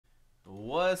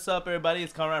What's up, everybody?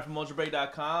 It's Conrad from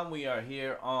UltraBreak.com. We are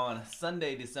here on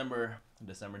Sunday, January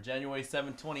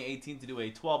 7th, 2018 to do a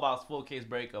 12-box full case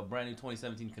break of brand new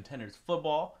 2017 Contenders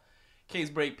football. Case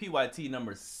break PYT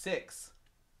number 6.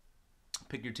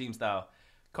 Pick your team style.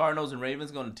 Cardinals and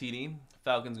Ravens going to TD.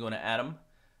 Falcons going to Adam.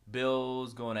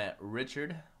 Bills going at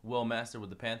Richard. Will Master with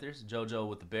the Panthers. JoJo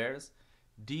with the Bears.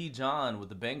 D. John with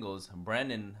the Bengals.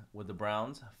 Brandon with the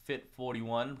Browns. Fit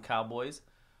 41 Cowboys.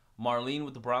 Marlene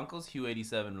with the Broncos. Hugh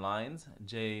 87 Lions.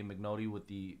 Jay McNulty with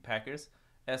the Packers.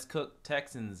 S. Cook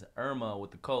Texans. Irma with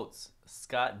the Colts.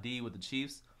 Scott D with the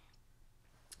Chiefs.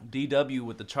 DW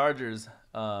with the Chargers.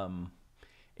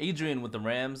 Adrian with the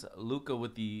Rams. Luca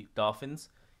with the Dolphins.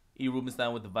 E.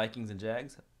 Rubenstein with the Vikings and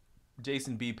Jags.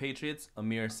 Jason B. Patriots.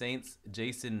 Amir Saints.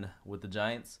 Jason with the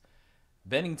Giants.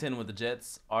 Bennington with the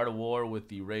Jets. Art of War with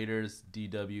the Raiders.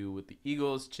 DW with the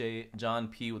Eagles. John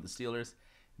P. with the Steelers.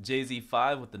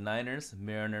 JZ5 with the Niners.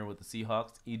 Mariner with the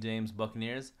Seahawks. E. James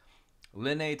Buccaneers.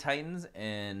 Lynn A. Titans.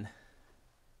 And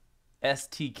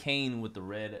S.T. Kane with the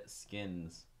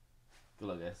Redskins. Good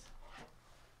luck, guys.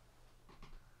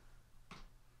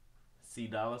 C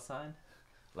dollar sign?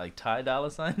 Like Ty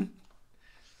dollar sign?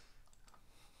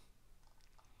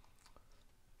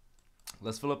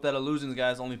 Let's fill up that illusions,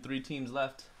 guys. Only 3 teams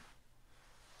left.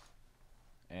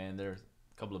 And there's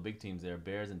a couple of big teams there.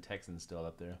 Bears and Texans still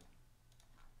up there.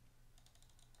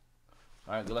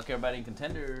 Alright, good luck everybody in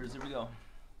Contenders. Here we go.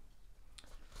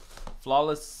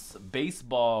 Flawless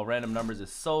Baseball Random Numbers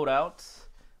is sold out.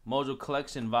 Mojo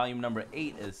Collection Volume number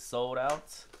 8 is sold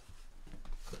out.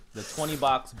 The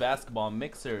 20-box Basketball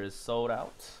Mixer is sold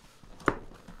out.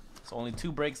 So only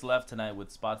 2 breaks left tonight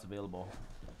with spots available.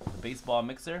 The Baseball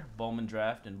Mixer, Bowman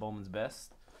Draft, and Bowman's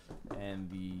Best. And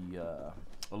the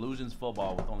Illusions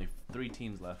Football with only 3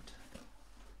 teams left.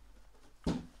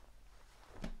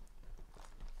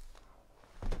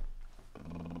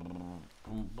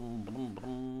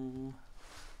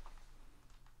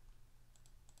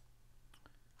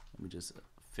 Let me just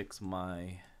fix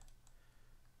my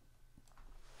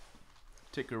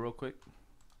ticker real quick.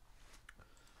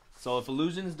 So if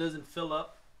Illusions doesn't fill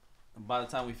up by the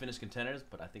time we finish Contenders,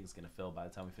 but I think it's going to fill by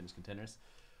the time we finish Contenders,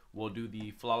 we'll do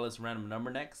the Flawless Random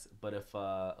Number next. But if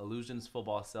Illusions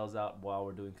Football sells out while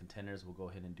we're doing Contenders, we'll go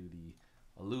ahead and do the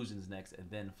Illusions next, and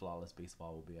then Flawless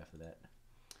Baseball will be after that.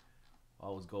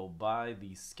 Always go by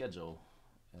the schedule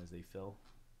as they fill.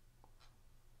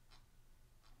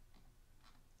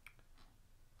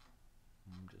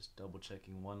 I'm just double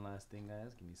checking one last thing,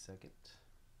 guys. Give me a second.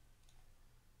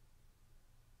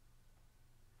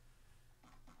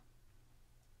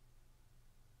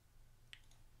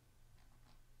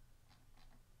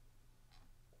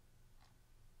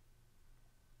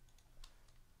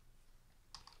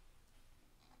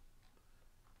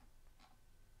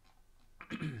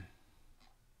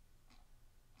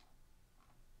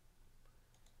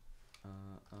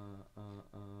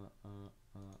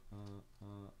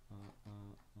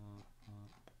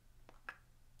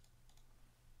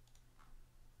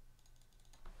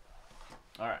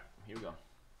 All right, here we go.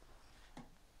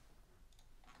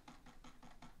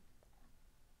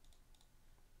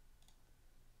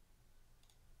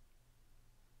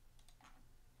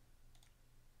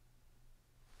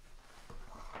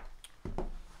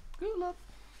 Good luck.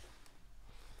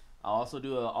 I'll also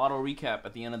do an auto recap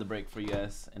at the end of the break for you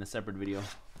guys in a separate video.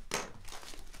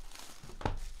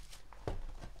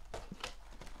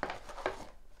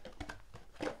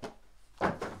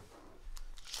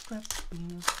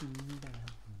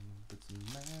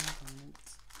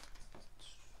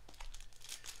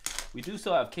 We do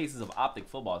still have cases of Optic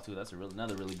football too. That's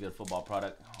another really good football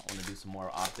product. I want to do some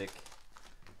more Optic.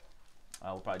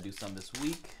 I will probably do some this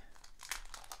week.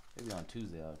 Maybe on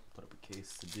Tuesday I'll put up a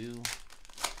case to do.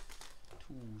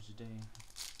 Tuesday.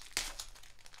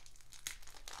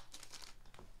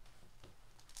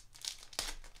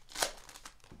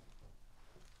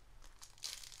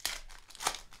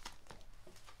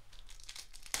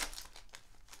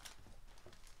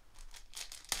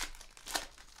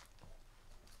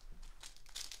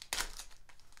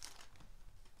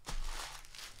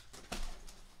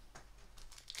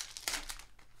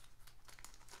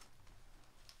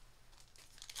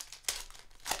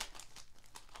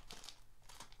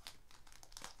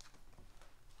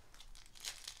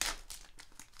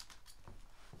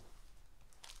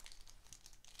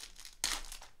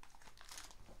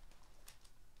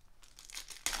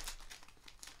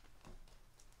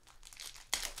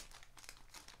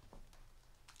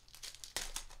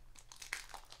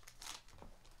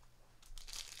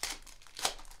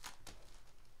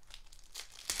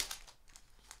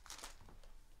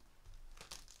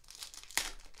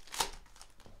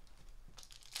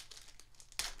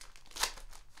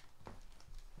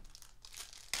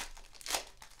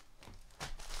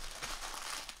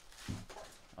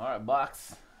 right,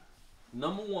 box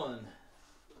number 1.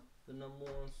 The number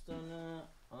 1 stunner.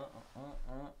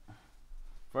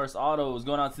 First auto is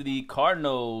going out to the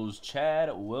Cardinals.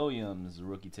 Chad Williams,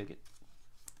 rookie ticket.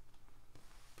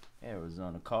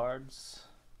 Arizona Cards.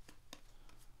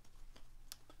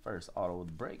 First auto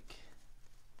with break.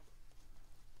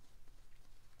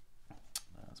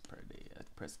 That's pretty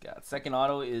Prescott. Second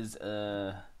auto is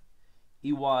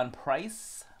Ewan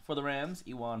Price for the Rams.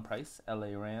 Ewan Price,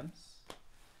 LA Rams.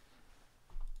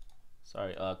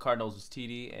 Sorry, Cardinals was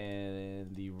TD,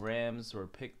 and the Rams were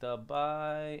picked up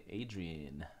by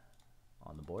Adrian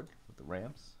on the board with the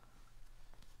Rams.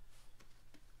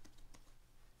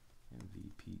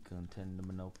 MVP contender,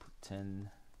 no pretend.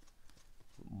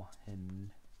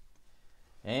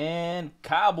 And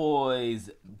Cowboys,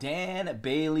 Dan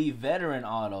Bailey veteran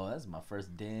auto. That's my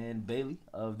first Dan Bailey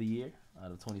of the year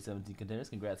out of 2017 Contenders.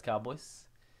 Congrats, Cowboys.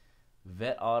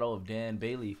 Vet auto of Dan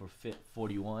Bailey for fit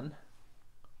 41.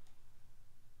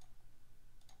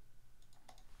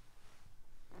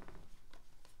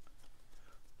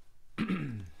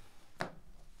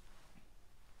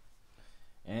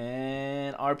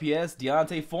 And RPS,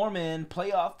 Deontay Foreman,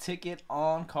 playoff ticket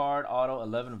on card auto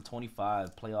 11 of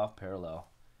 25, playoff parallel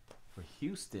for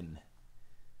Houston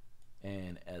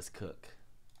and S. Cook.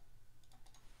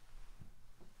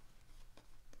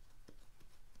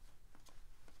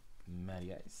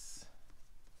 Matty Ice.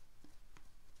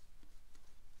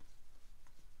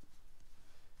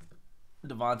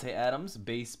 Devontae Adams,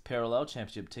 base parallel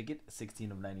championship ticket,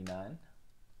 16 of 99.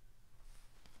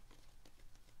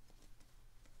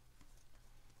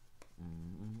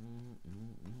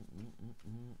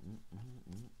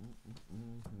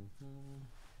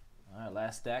 All right,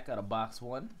 last stack out of box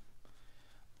 1.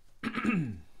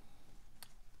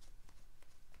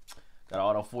 Got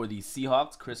auto for the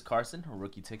Seahawks, Chris Carson, a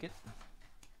rookie ticket.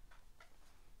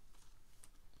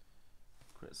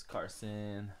 Chris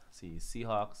Carson. See,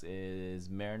 Seahawks is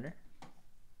Mariner.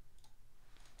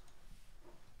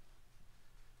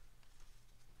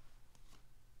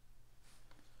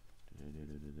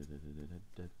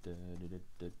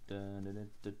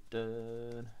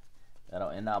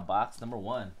 That'll end out box number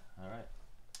 1. All right.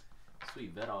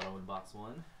 Sweet vet auto in box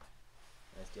 1.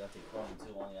 That's Deontay Foreman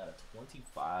too, only out of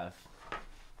 25.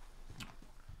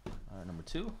 All right, number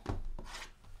 2.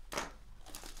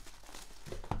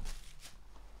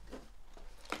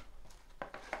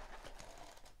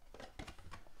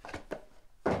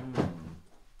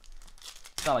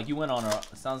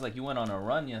 Sounds like you went on a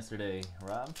run yesterday,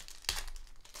 Rob.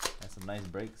 Had some nice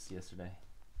breaks yesterday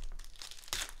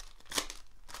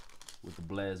with the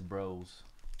Blaz Bros.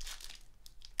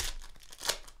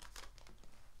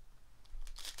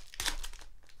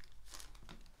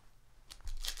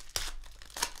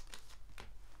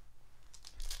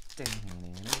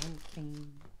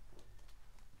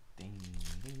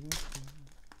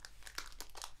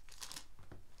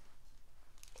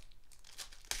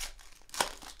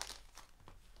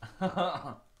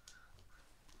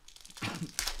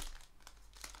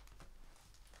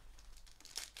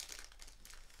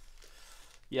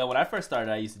 Yeah, when I first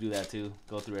started, I used to do that too.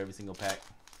 Go through every single pack.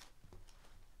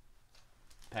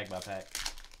 Pack by pack.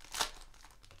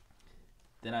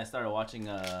 Then I started watching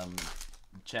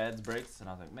Chad's breaks, and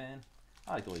I was like, man,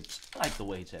 I like the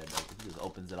way Chad does it. He just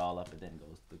opens it all up and then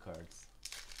goes to the cards.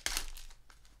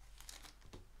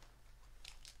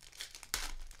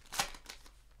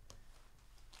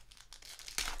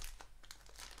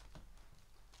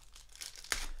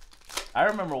 I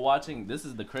remember watching, this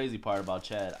is the crazy part about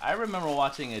Chad. I remember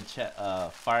watching a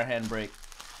Firehand break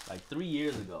like 3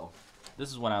 years ago. This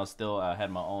is when I was still had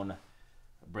my own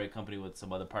break company with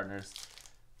some other partners.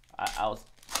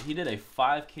 He did a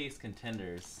 5-case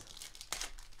Contenders,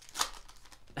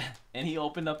 and he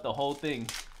opened up the whole thing.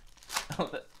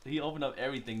 He opened up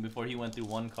everything before he went through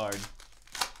one card.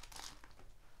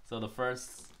 So the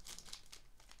first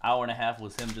hour and a half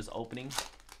was him just opening.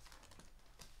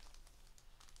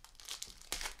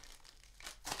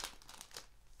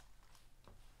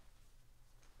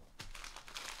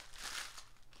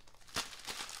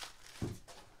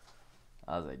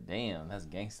 I was like, damn, that's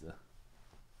gangsta.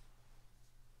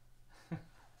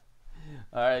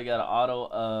 Alright, got an auto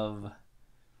of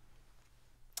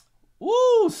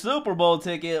Super Bowl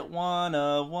ticket. One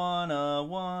of one. I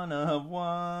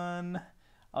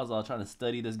was all trying to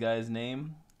study this guy's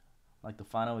name, like the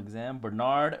final exam.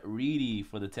 Bernard Reedy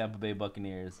for the Tampa Bay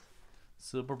Buccaneers.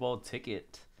 Super Bowl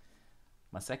ticket.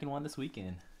 My second one this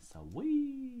weekend.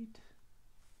 Sweet.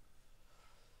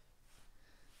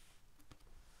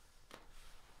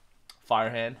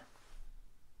 Firehand.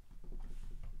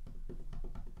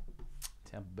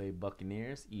 Tampa Bay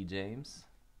Buccaneers. E. James.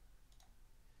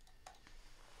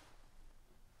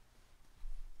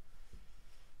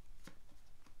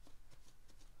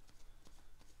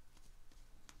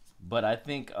 But I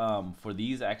think for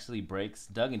these actually breaks,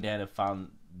 Doug and Dan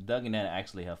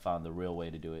actually have found the real way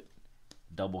to do it.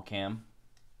 Double cam.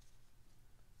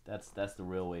 That's the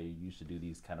real way you should do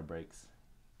these kind of breaks.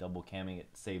 Double camming, it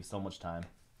saves so much time.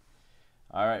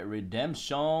 All right,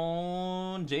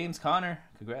 redemption. James Conner.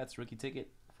 Congrats, rookie ticket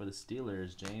for the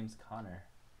Steelers. James Conner.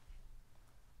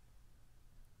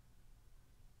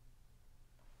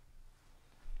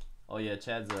 Oh yeah,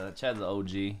 Chad's a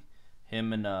OG.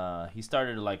 Him and he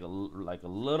started like a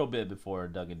little bit before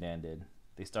Doug and Dan did.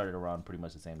 They started around pretty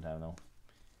much the same time though.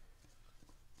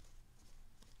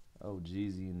 Oh,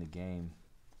 Jeezy in the game.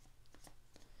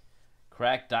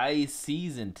 Cracked ice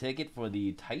season ticket for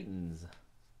the Titans.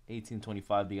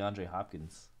 1825 DeAndre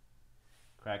Hopkins.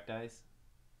 Cracked ice.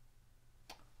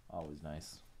 Always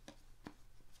nice.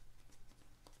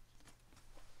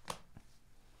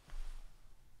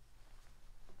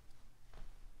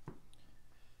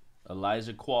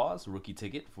 Elijah Quaz, rookie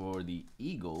ticket for the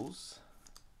Eagles.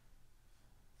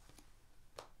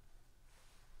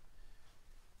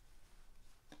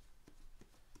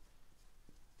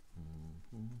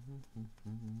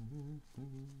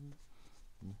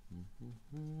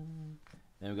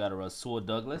 Then we got a Rasul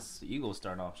Douglas. The Eagles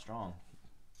starting off strong.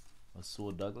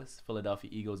 Rasul Douglas, Philadelphia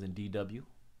Eagles in DW.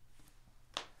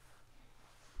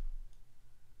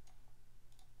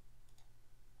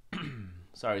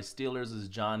 Sorry, Steelers is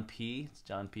John P.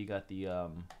 John P got the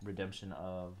redemption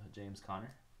of James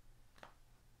Conner.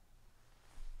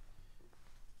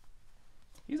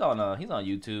 He's on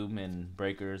YouTube and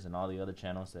Breakers and all the other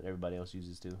channels that everybody else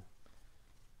uses too.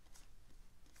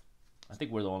 I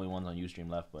think we're the only ones on Ustream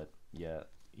left, but yeah,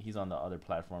 he's on the other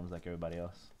platforms like everybody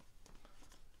else.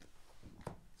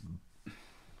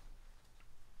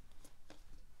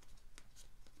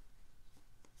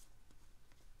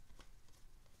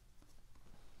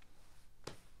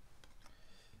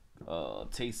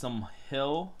 Taysom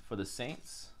Hill for the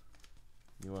Saints.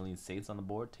 New Orleans Saints on the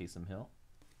board. Taysom Hill.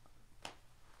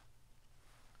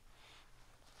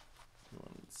 New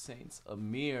Orleans Saints.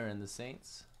 Amir and the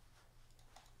Saints.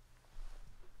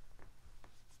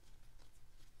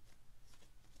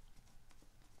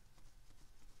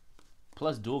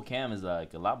 Plus, dual cam is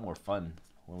like a lot more fun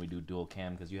when we do dual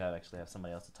cam because you actually have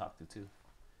somebody else to talk to too.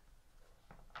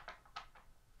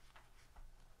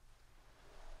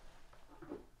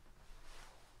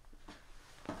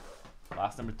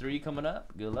 Box number 3 coming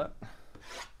up. Good luck.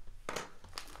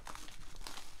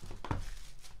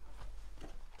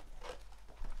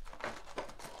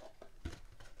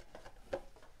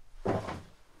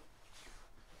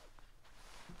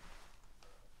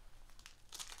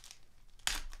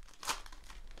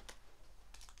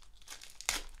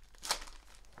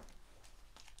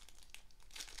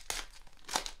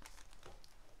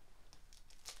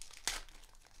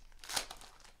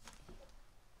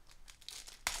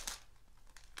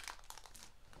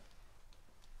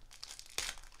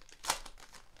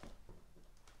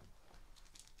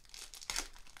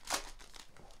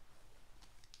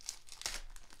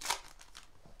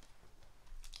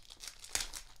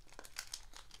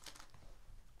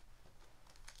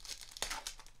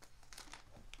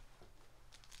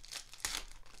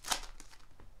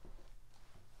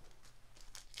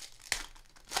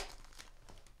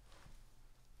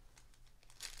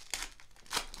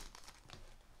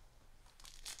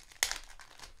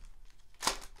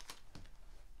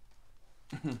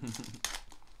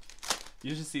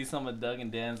 You should see some of Doug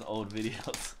and Dan's old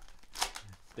videos.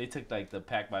 They took like the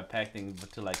pack by pack thing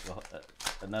to like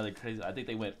another crazy. I think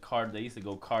they went card. They used to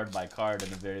go card by card in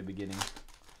the very beginning.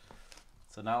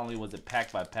 So not only was it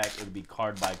pack by pack, it would be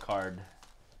card by card.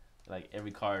 Like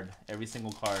every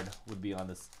single card would be on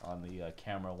the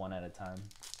camera one at a time.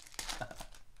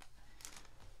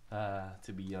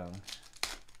 To be young.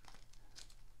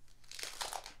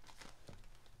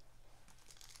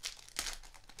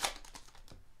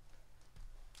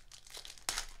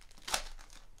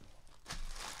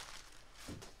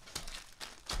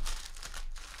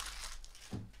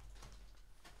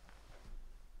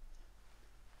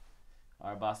 All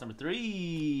right, box number 3,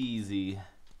 easy. That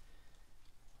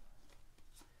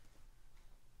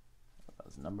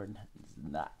was numbered, it's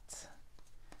not.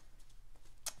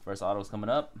 First auto's coming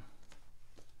up.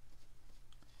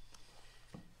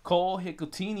 Cole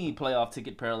Hicotini playoff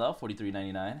ticket parallel,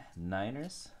 $43.99.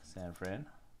 Niners, San Fran.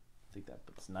 I think that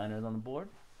puts Niners on the board.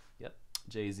 Yep,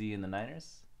 Jay-Z and the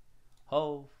Niners.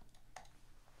 Hove.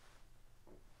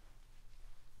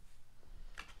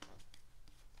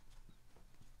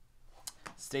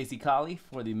 Stacey Collie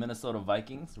for the Minnesota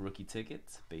Vikings, rookie ticket,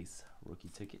 base rookie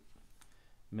ticket.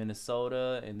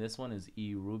 Minnesota, and this one is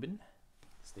E. Rubin.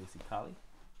 Stacey Collie.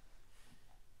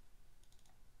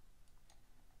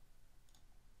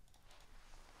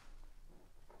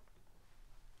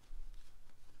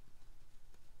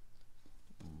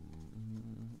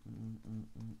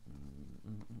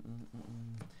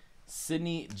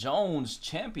 Sidney Jones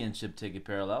championship ticket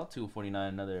parallel.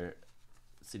 249. Another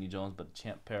Sidney Jones, but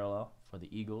champ parallel for the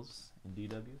Eagles in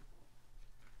DW.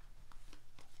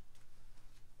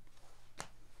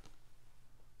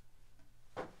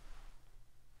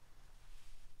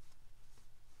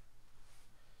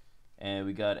 And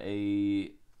we got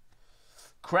a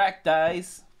cracked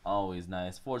dice. Always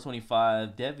nice.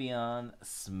 425. Devion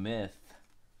Smith.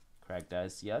 Cracked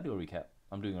dice. Yeah, I'll do a recap.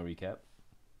 I'm doing a recap.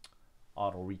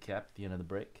 Auto recap at the end of the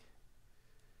break.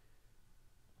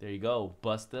 There you go.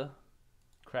 Busta.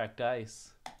 Cracked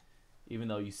dice. Even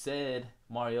though you said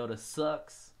Mariota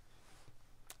sucks,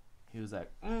 he was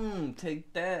like,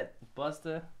 take that,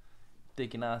 Busta.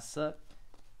 Thinking I suck.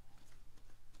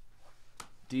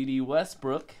 D.D.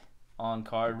 Westbrook. On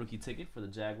card rookie ticket for the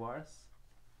Jaguars.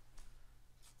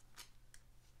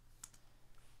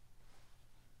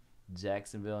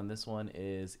 Jacksonville, and this one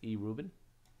is E. Rubin.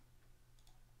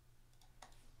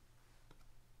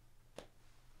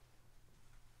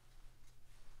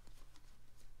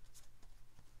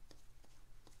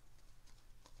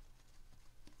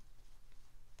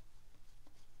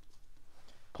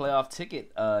 Playoff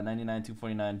ticket,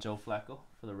 99/249 Joe Flacco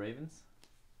for the Ravens.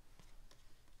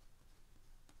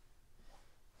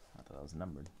 I thought that was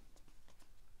numbered.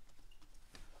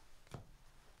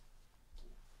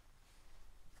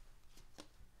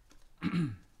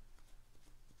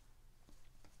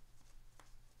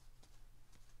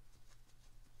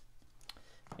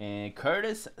 And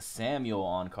Curtis Samuel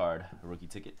on card, rookie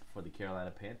ticket for the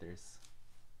Carolina Panthers.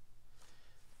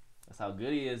 That's how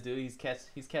good he is, dude. He's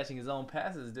catching his own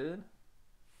passes, dude.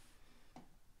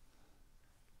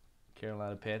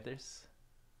 Carolina Panthers.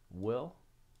 Will.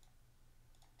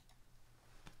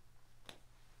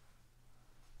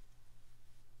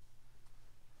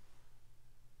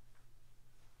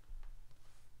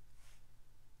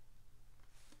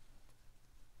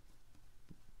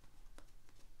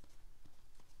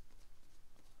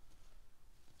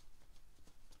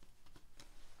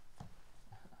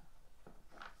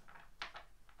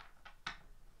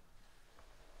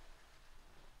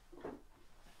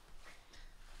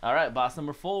 All right, box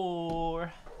number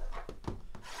 4.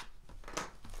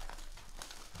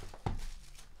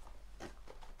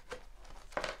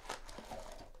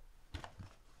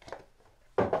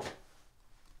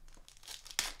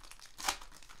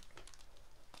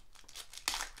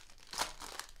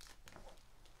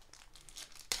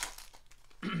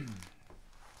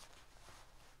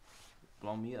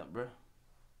 Blow me up, bro.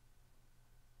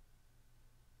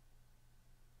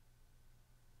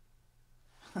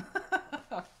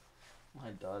 My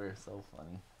daughter is so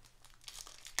funny.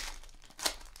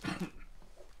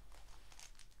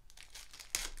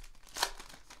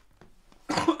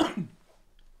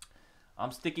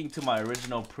 I'm sticking to my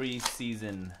original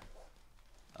preseason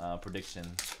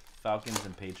prediction. Falcons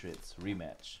and Patriots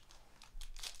rematch.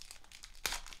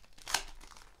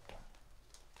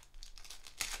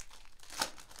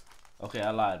 Okay,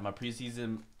 I lied. My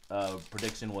preseason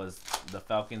prediction was the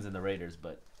Falcons and the Raiders,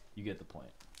 but you get the point.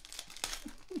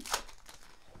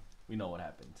 We know what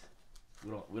happened.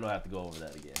 We don't have to go over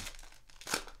that again.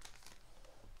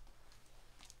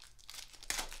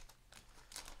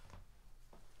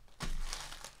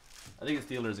 I think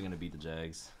the Steelers are going to beat the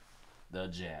Jags. The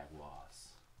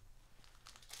Jaguars.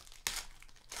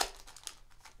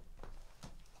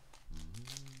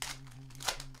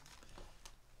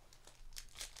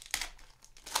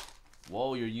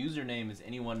 Whoa, your username is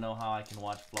anyone know how I can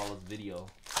watch Flawless video.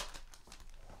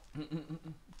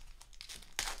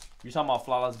 You're talking about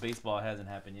Flawless Baseball. It hasn't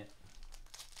happened yet.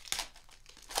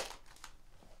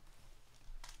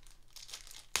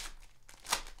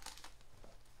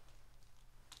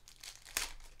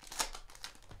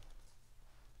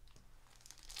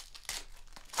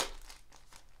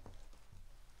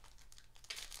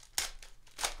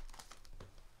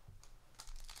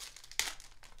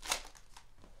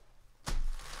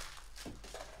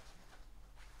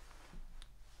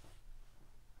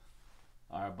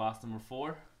 All right, box number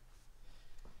 4.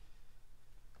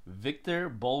 Victor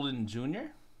Bolden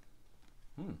Jr.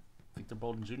 Victor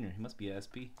Bolden Jr. He must be a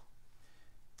SP.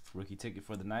 Rookie ticket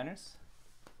for the Niners.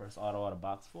 First auto out of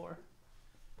box 4.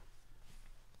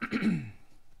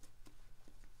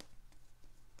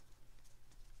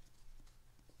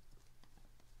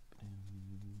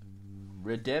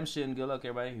 Redemption. Good luck,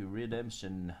 everybody.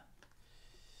 Redemption.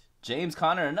 James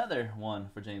Conner. Another one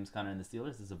for James Conner and the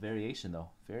Steelers. This is a variation, though.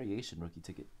 Variation rookie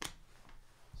ticket.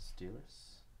 Steelers.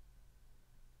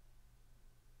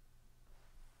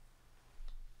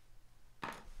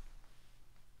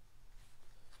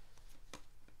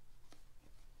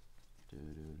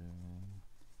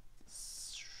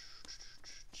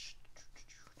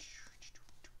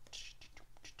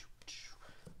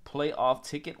 playoff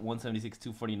ticket,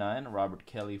 176/249. Robert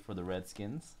Kelly for the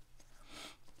Redskins.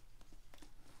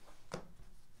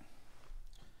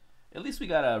 At least we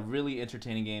got a really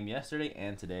entertaining game yesterday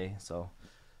and today. So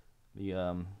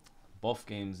the both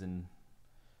games in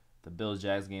the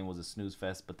Bills-Jags game was a snooze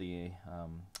fest, but the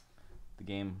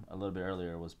game a little bit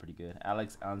earlier was pretty good.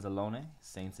 Alex Anzalone,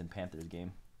 Saints and Panthers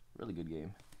game. Really good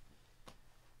game.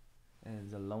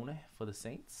 Anzalone for the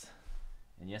Saints.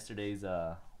 And yesterday's,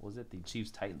 what was it? The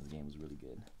Chiefs-Titans game was really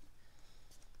good.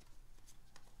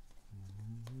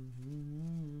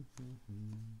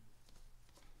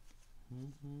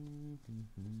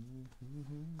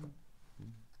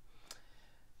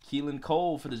 Keelan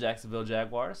Cole for the Jacksonville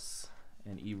Jaguars.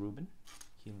 And E. Rubin.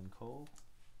 Keelan Cole.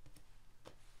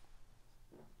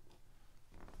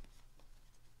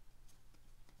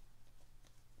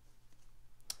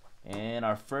 And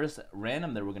our first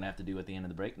random that we're going to have to do at the end of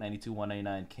the break,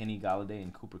 92/199, Kenny Galladay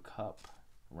and Cooper Kupp.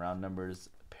 Round numbers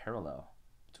parallel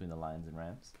between the Lions and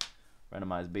Rams.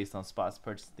 Randomized based on spots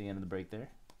purchased at the end of the break there.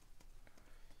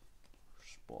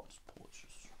 Spots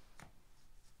purchase.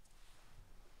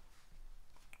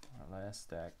 Our last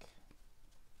stack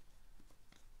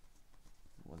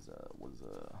was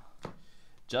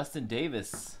Justin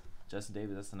Davis. Justin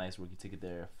Davis, that's a nice rookie ticket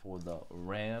there for the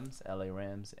Rams, LA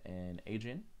Rams, and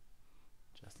Adrian.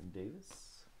 Justin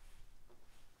Davis.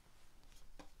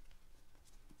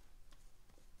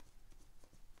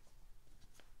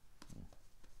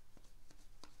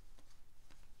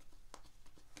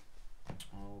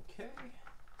 Okay.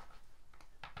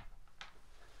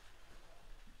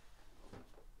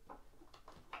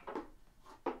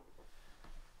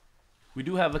 We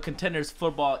do have a Contenders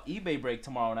football eBay break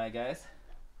tomorrow night, guys.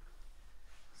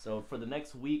 So for the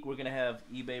next week, we're going to have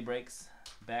eBay breaks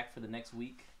back for the next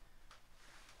week.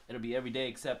 It'll be every day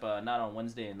except not on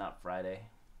Wednesday and not Friday.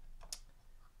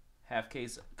 Half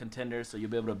case Contenders, so you'll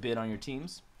be able to bid on your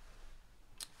teams.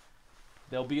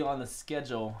 They'll be on the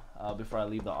schedule before I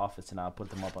leave the office, and I'll put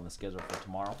them up on the schedule for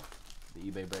tomorrow. The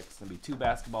eBay break is going to be 2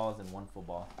 basketballs and 1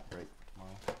 football break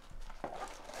tomorrow.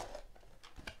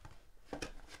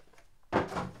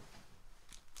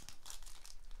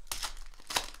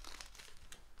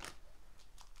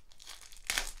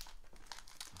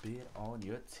 Bid on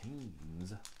your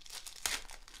teams.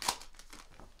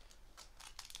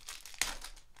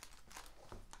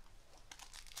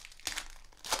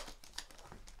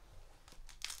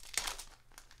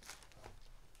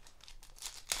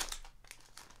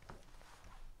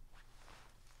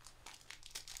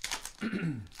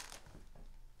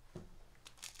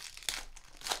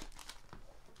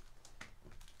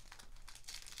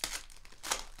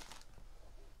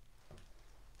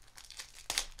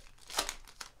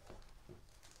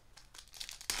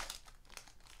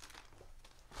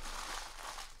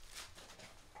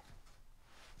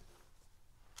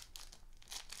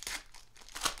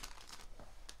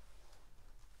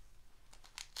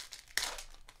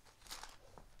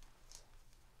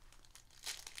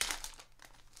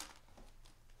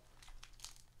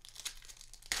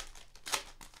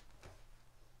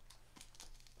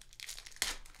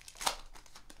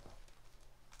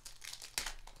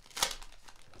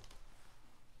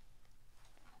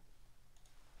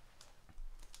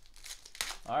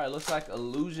 All right, looks like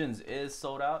Illusions is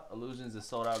sold out. Illusions is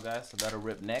sold out, guys, so that'll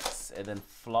rip next. And then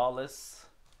Flawless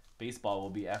Baseball will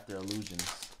be after Illusions.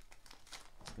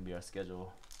 It's going to be our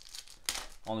schedule.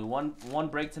 Only one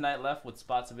break tonight left with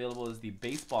spots available is the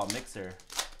Baseball Mixer.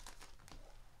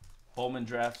 Bowman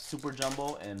Draft Super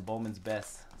Jumbo and Bowman's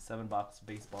Best 7-box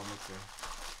Baseball Mixer.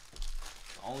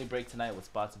 Only break tonight with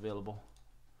spots available.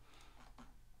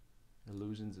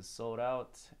 Illusions is sold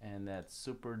out, and that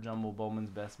Super Jumbo Bowman's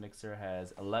Best Mixer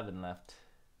has 11 left.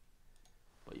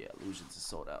 But yeah, Illusions is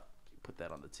sold out. Put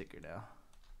that on the ticker now.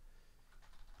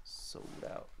 Sold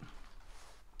out.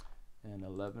 And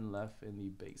 11 left in the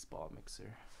Baseball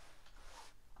Mixer.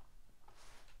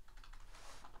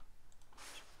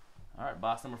 All right,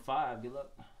 box number 5. Good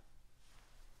luck.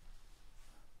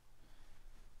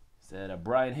 Said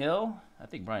Brian Hill. I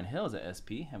think Brian Hill is a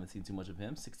SP. Haven't seen too much of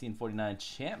him. 1649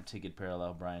 champ ticket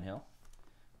parallel Brian Hill.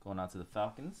 Going out to the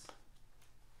Falcons.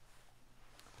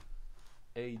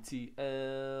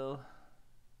 ATL.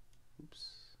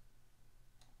 Oops.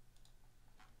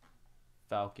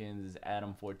 Falcons is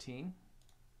Adam 14.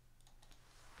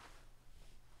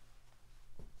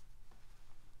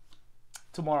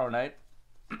 Tomorrow night.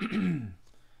 We're going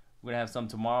to have some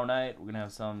tomorrow night. We're going to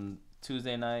have some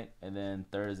Tuesday night, and then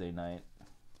Thursday night.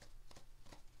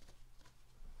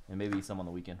 And maybe some on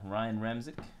the weekend. Ryan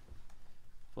Ramczyk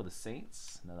for the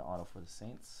Saints. Another auto for the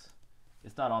Saints.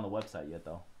 It's not on the website yet,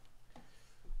 though.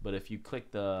 But if you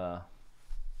click the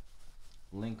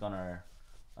link on our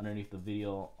underneath the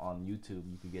video on YouTube.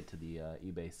 You can get to the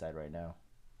eBay site right now.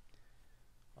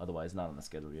 Otherwise, not on the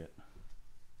schedule yet.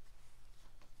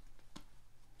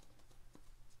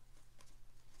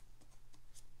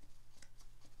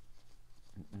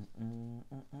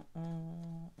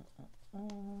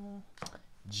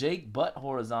 Jake Butt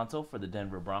horizontal for the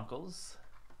Denver Broncos.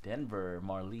 Denver,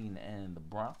 Marlene, and the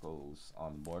Broncos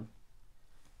on the board.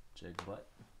 Jake Butt.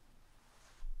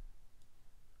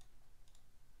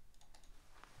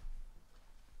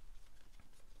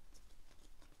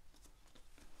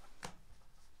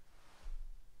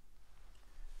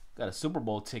 Got a Super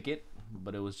Bowl ticket,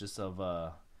 but it was just of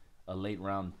a late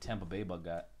round Tampa Bay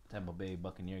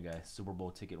Buccaneer guy. Super Bowl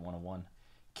ticket 101.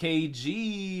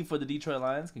 KG for the Detroit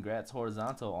Lions. Congrats,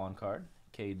 horizontal on card.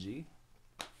 KG.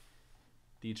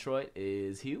 Detroit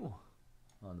is Hugh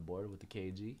on the board with the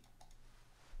KG.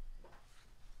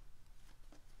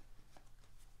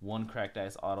 One cracked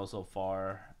ice auto so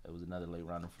far. It was another late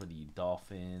rounder for the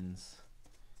Dolphins.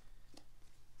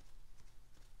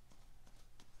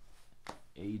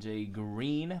 AJ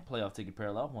Green, playoff ticket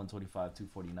parallel,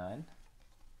 125/249.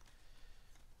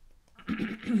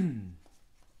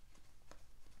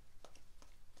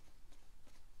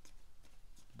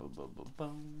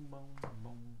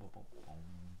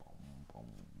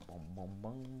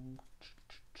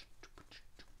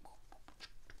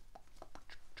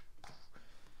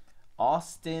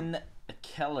 Austin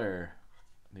Keller,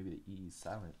 maybe the E is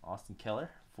silent. Austin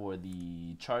Keller for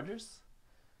the Chargers.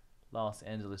 Los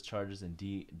Angeles Chargers and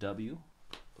DW.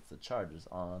 What's the Chargers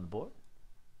on the board?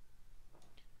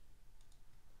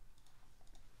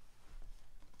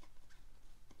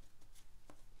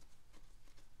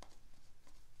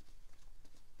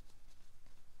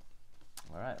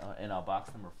 All right, in our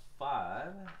box number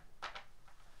 5.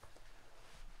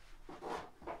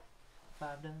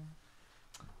 5 done.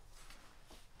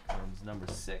 Comes number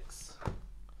 6.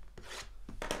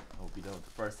 Hope you done with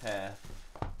the first half.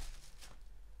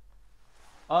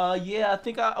 Yeah, I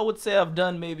think I would say I've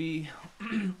done maybe,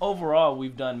 overall,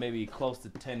 we've done maybe close to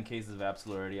 10 cases of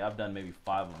absolute rarity. I've done maybe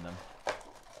 5 of them.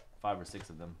 5 or 6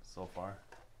 of them so far.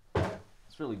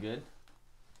 It's really good.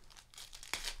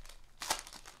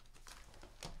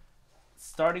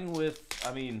 Starting with,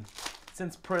 I mean,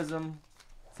 since Prism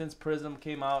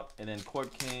came out, and then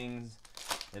Court Kings,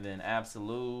 and then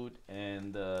Absolute,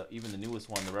 and even the newest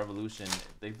one, the Revolution,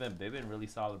 they've been really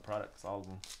solid products, all of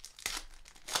them.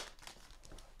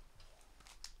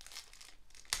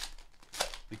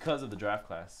 Because of the draft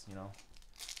class, you know,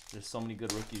 there's so many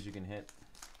good rookies you can hit,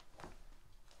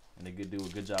 and they could do a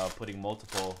good job of putting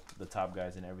multiple the top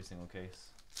guys in every single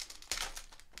case,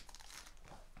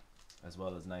 as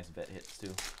well as nice vet hits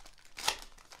too.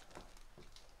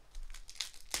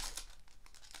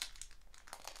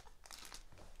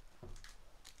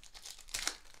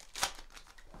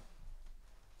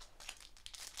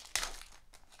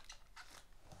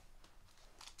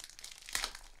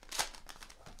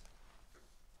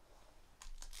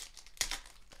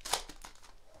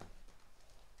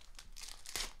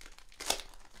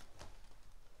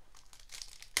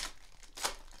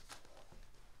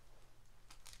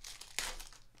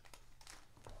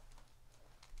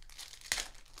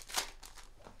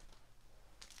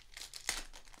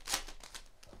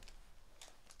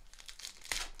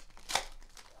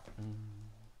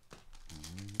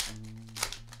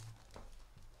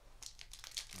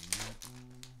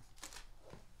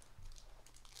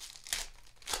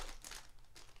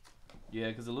 Yeah,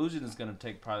 because Illusion is going to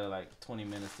take probably like 20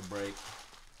 minutes to break.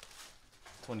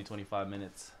 20-25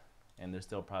 minutes. And there's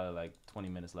still probably like 20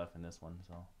 minutes left in this one,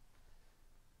 so.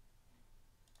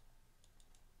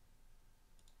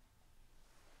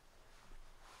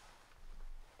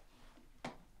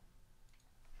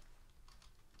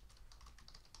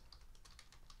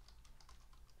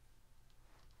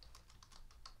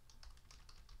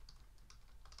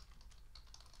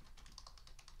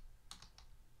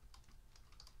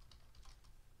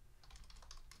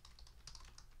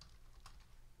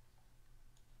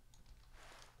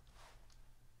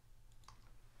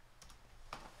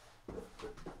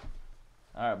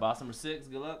 All right, box number 6.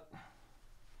 Good luck.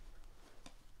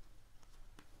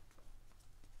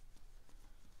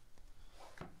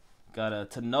 Got a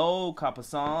Tano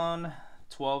Capasan,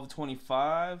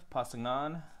 12/25.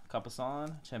 Pasagnan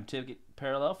Capasan, champ ticket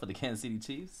parallel for the Kansas City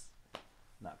Chiefs.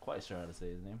 Not quite sure how to say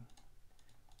his name.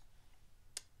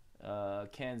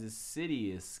 Kansas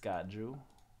City is Scott Drew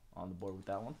on the board with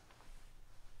that one.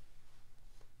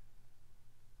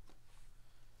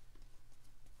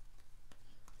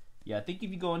 Yeah, I think if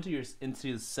you go into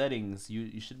the settings,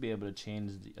 you should be able to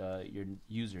change your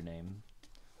username,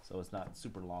 so it's not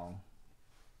super long.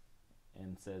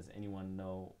 and says, anyone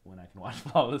know when I can watch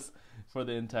Flawless for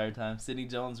the entire time? Sidney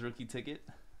Jones rookie ticket.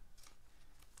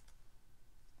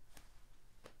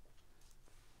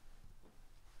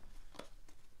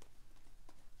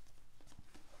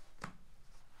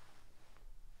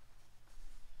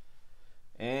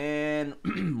 And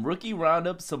rookie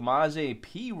roundup, Samaje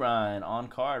Perine on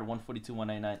card,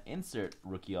 142/199 insert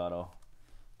rookie auto.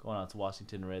 Going out to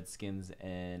Washington Redskins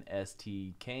and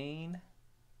ST Kane.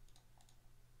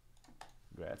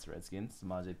 Congrats, Redskins.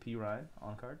 Samaje Perine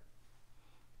on card.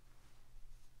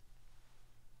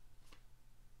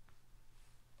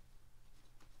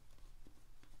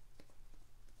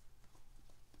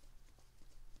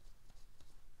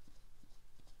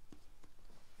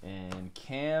 And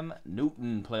Cam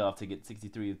Newton playoff ticket,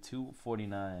 63 of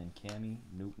 249. Cammy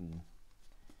Newton.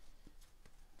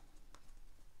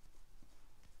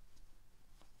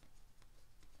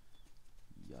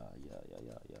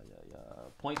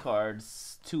 Point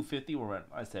cards, 250. We're at,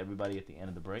 I said, everybody at the end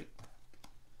of the break.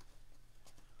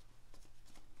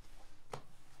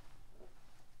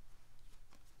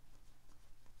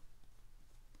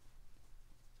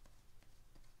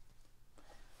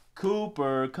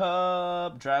 Cooper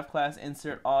Kupp, draft class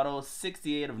insert auto,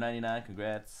 68 of 99.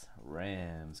 Congrats,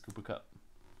 Rams. Cooper Kupp.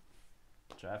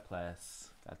 Draft class.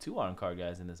 Got 2 on card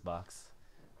guys in this box.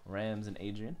 Rams and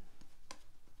Adrian.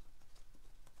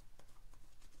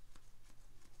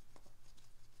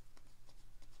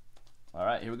 All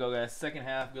right, here we go, guys. Second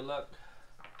half. Good luck.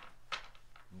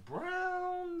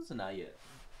 Browns. Not yet.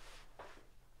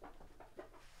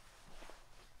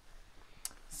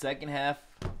 Second half.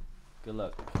 Good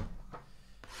luck.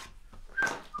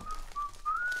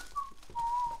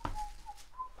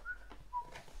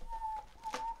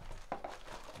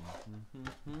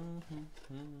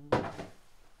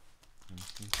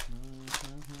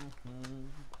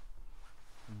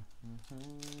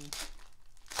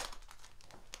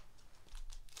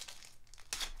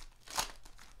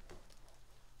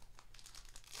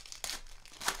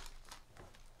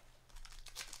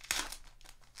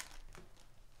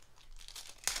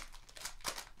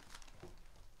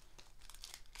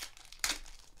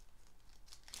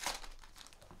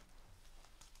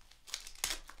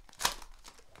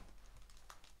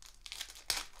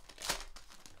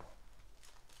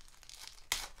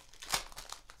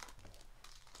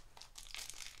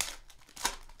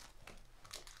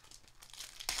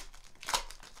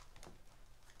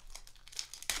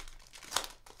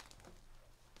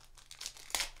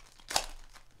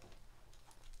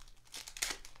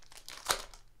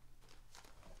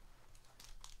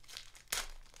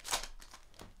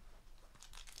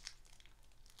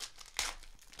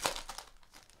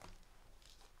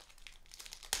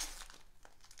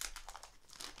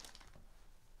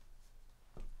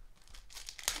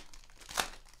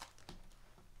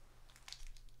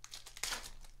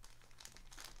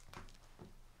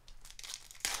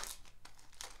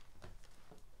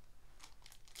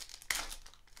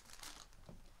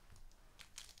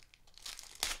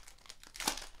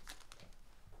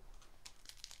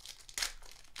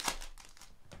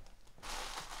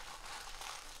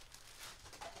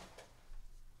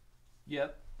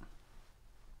 Yep.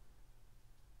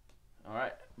 All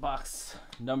right, box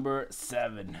number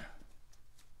 7.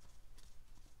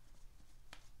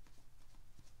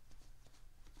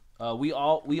 We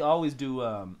always do we always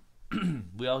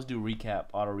do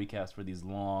auto recaps for these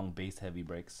long base heavy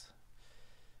breaks,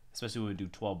 especially when we do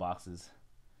 12 boxes.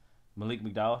 Malik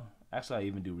McDowell. Actually, I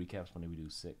even do recaps when we do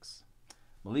 6.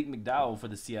 Malik McDowell for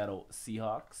the Seattle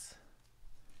Seahawks.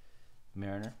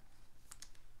 Mariner.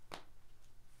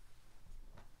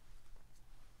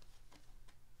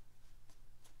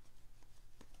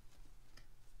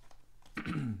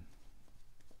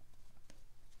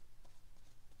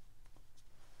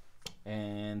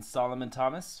 And Solomon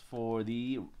Thomas for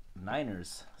the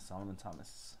Niners. Solomon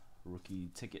Thomas, rookie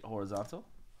ticket horizontal.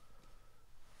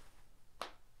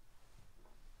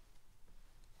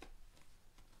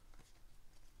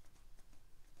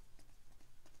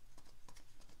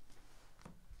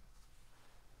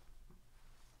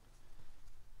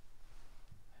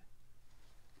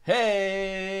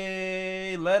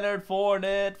 Hey, Leonard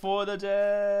Fournette for the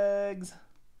Jags.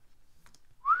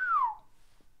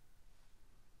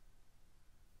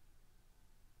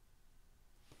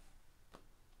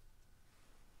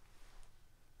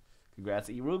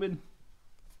 Congrats, E. Rubin.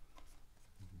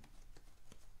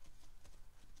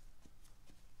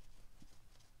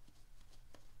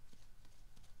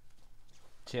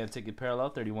 Champ ticket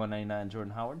parallel, 31.99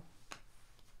 Jordan Howard.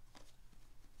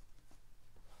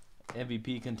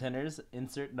 MVP contenders,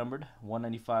 insert numbered,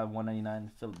 195,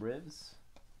 199 Philip Rivers,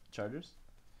 Chargers.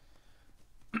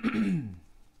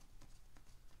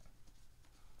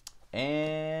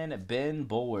 And Ben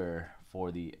Bower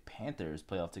for the Panthers.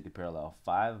 Playoff ticket parallel.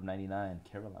 $5.99.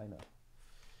 Carolina.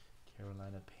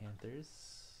 Carolina Panthers.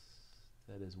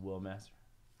 That is Will Master.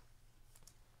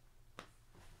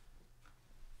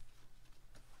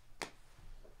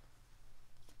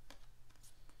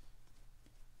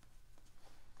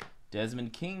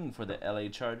 Desmond King for the LA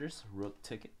Chargers. Rook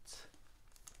ticket.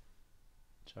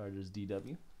 Chargers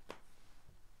DW.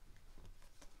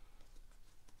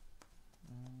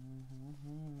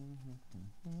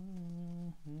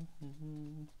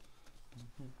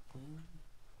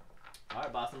 All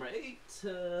right, box number 8.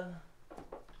 8.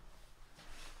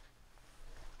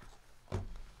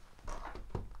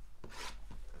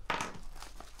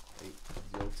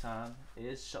 Your time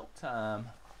is showtime.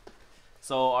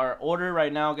 So our order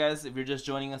right now, guys, if you're just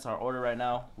joining us, our order right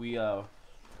now, we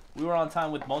were on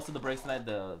time with most of the breaks tonight.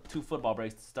 The 2 football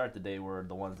breaks to start the day were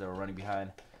the ones that were running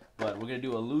behind. But we're going to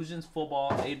do Illusions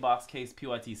Football, 8-box case,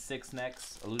 PYT 6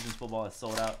 next. Illusions Football is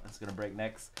sold out. It's going to break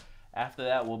next. After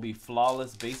that will be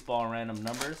Flawless Baseball Random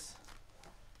Numbers.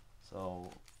 So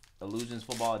Illusions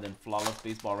Football and then Flawless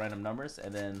Baseball Random Numbers.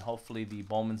 And then hopefully the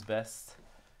Bowman's Best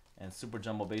and Super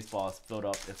Jumbo Baseball is filled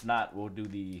up. If not, we'll do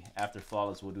the, after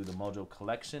Flawless, we'll do the Mojo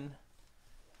Collection.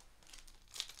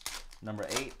 Number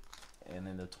 8. And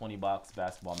then the 20-box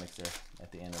basketball mixer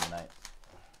at the end of the night.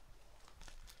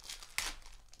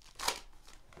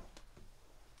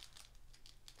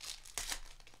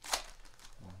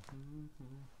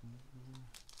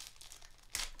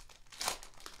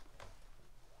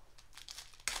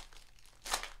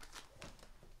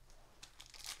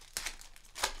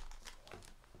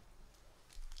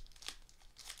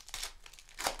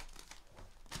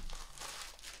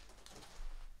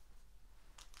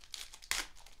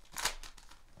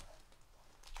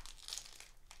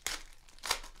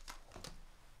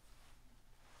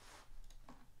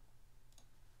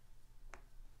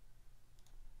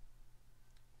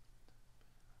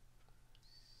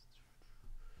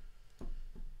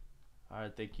 All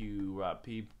right, thank you, Rob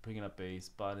P, picking up a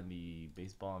spot in the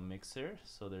baseball mixer.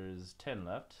 So there's 10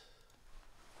 left.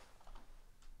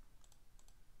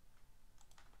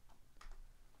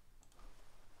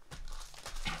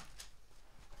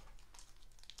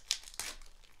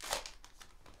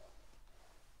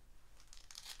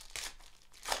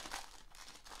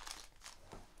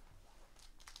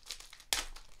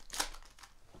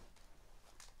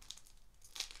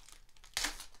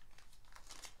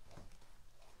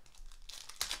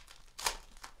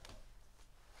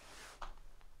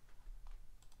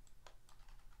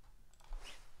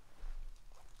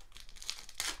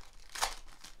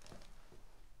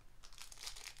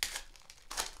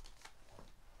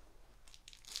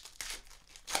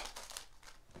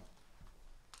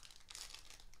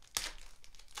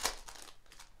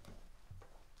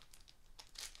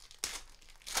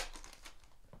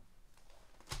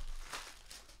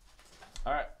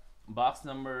 All right, box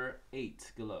number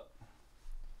 8. Good luck.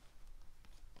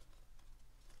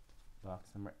 Box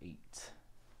number 8.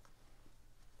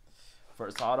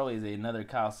 First auto is another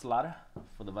Kyle Slaughter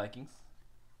for the Vikings.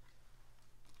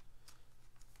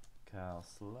 Kyle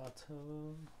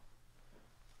Slaughter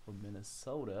for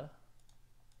Minnesota.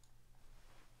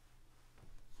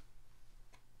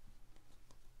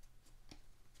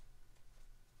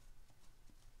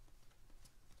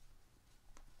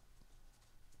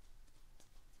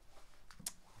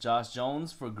 Josh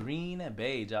Jones for Green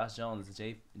Bay. Josh Jones,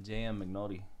 J.M.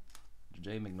 McNulty.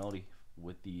 Jay McNulty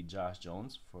with the Josh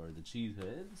Jones for the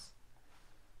Cheeseheads.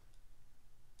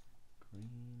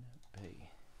 Green Bay.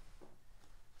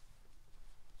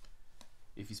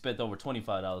 If you spent over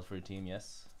 $25 for your team,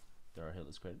 yes, there are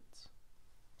hitless credits.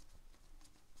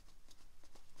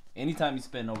 Anytime you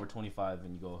spend over $25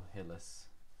 and you go hitless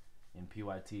in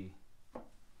PYT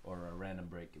or a random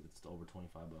break, if it's over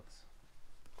 $25.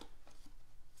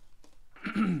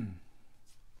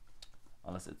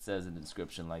 Unless it says in the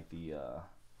description, like the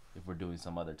if we're doing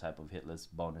some other type of hitless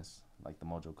bonus, like the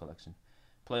Mojo Collection.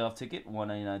 Playoff ticket,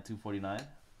 $199, $249,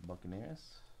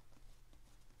 Buccaneers.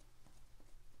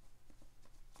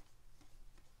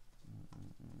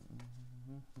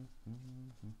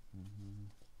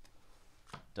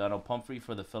 Donald Pumphrey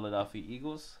for the Philadelphia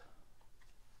Eagles.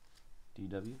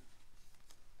 DW.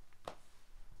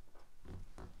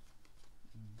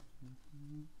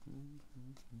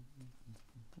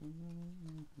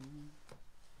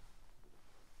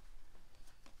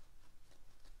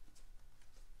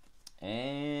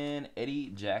 And Eddie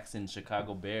Jackson,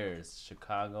 Chicago Bears.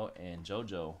 Chicago and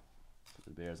JoJo. Put the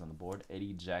Bears on the board.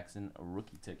 Eddie Jackson, a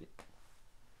rookie ticket.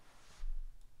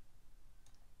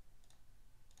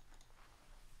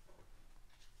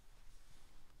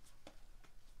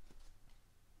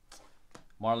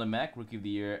 Marlon Mack, Rookie of the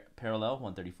Year, parallel,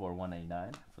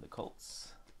 134/199 for the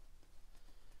Colts.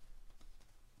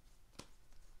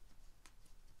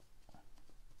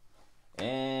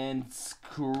 And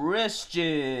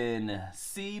Christian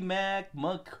C-Mac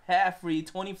McCaffrey,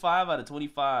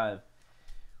 25/25.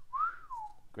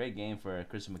 Great game for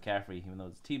Christian McCaffrey, even though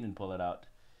his team didn't pull it out.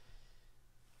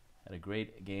 Had a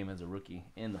great game as a rookie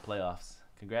in the playoffs.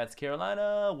 Congrats,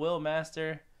 Carolina. Will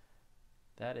Master.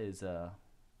 That is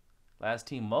last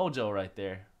team mojo right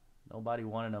there. Nobody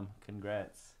wanted him.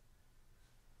 Congrats.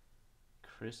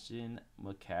 Christian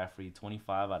McCaffrey,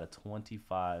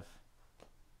 25/25.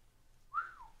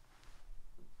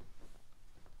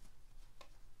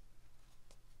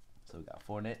 So we got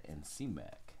Fournette and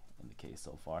C-Mac in the case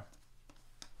so far.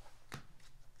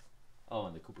 Oh,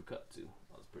 and the Cooper Cup too.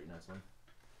 That was a pretty nice one.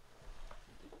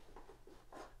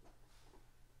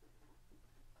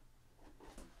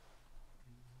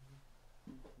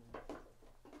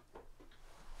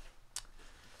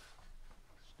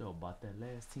 Still about that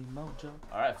last team mojo.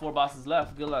 All right, 4 boxes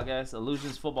left. Good luck, guys.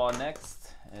 Illusions Football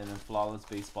next, and then Flawless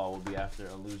Baseball will be after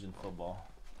Illusion Football.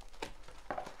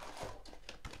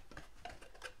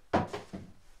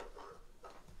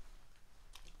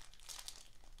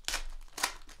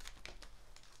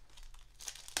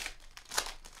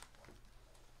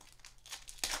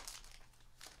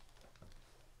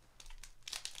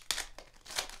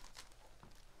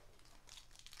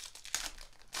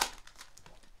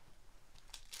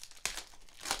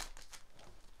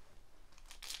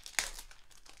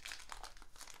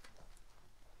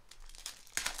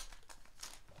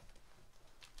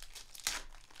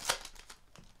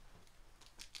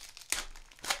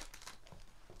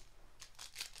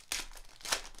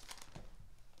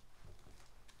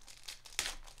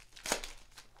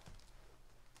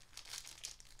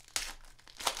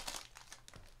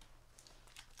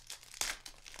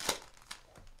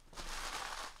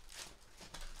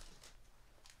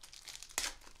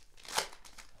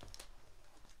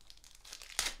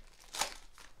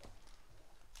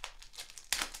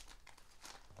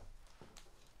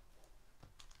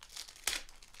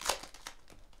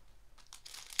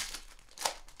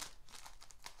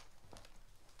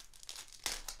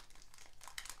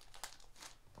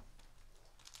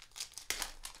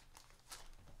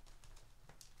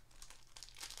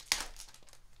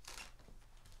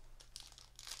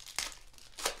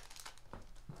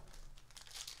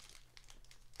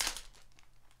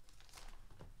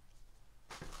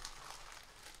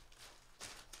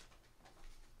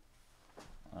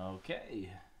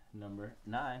 Okay, number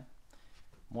 9.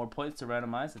 More points to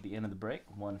randomize at the end of the break.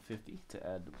 150 to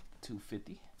add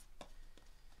 250.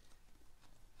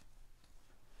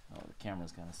 Oh, the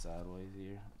camera's kind of sideways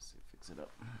here. Let's see, fix it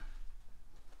up.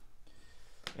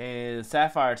 And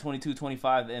Sapphire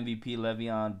 22/25 MVP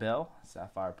Le'Veon Bell.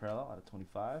 Sapphire parallel out of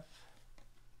 25.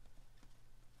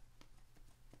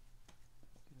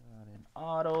 Got an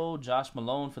auto. Josh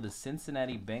Malone for the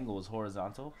Cincinnati Bengals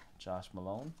horizontal. Josh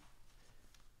Malone.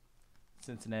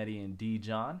 Cincinnati and D.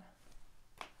 John.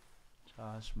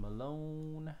 Josh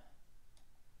Malone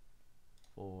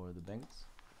for the Bengals.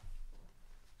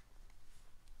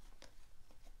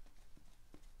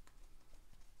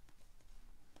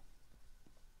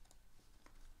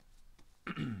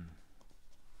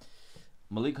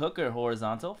 Malik Hooker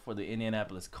horizontal for the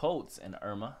Indianapolis Colts and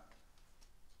Irma.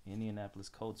 Indianapolis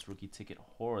Colts rookie ticket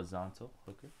horizontal.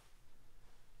 Hooker.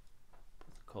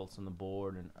 Put the Colts on the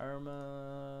board and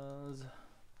Irma's.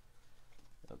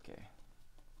 Okay.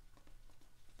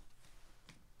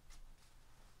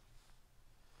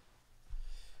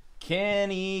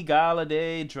 Kenny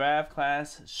Galladay draft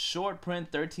class short print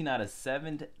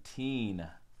 13/17.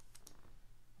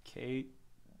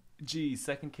 KG,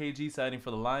 second KG sighting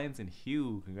for the Lions, and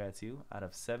Hugh, congrats Hugh, out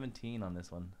of 17 on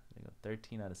this one. There you go,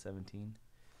 13/17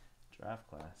 draft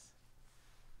class.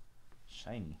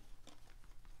 Shiny.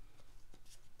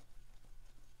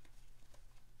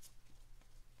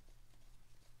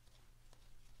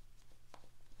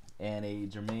 And a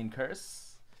Jermaine Kearse.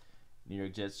 New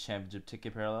York Jets championship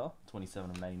ticket parallel,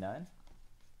 27/99.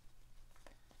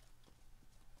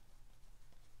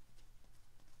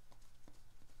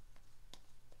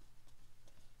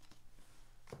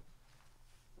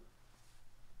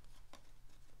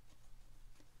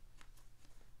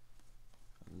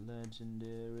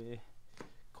 Legendary.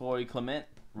 Corey Clement,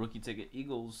 rookie ticket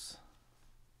Eagles.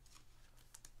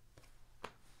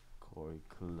 Corey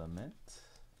Clement.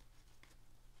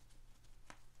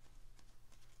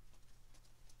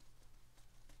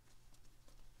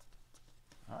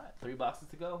 All right, 3 boxes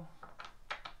to go.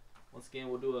 Once again,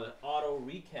 we'll do an auto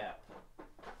recap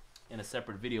in a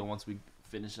separate video once we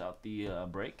finish out the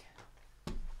break.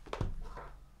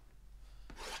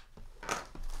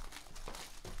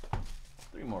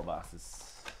 3 more boxes.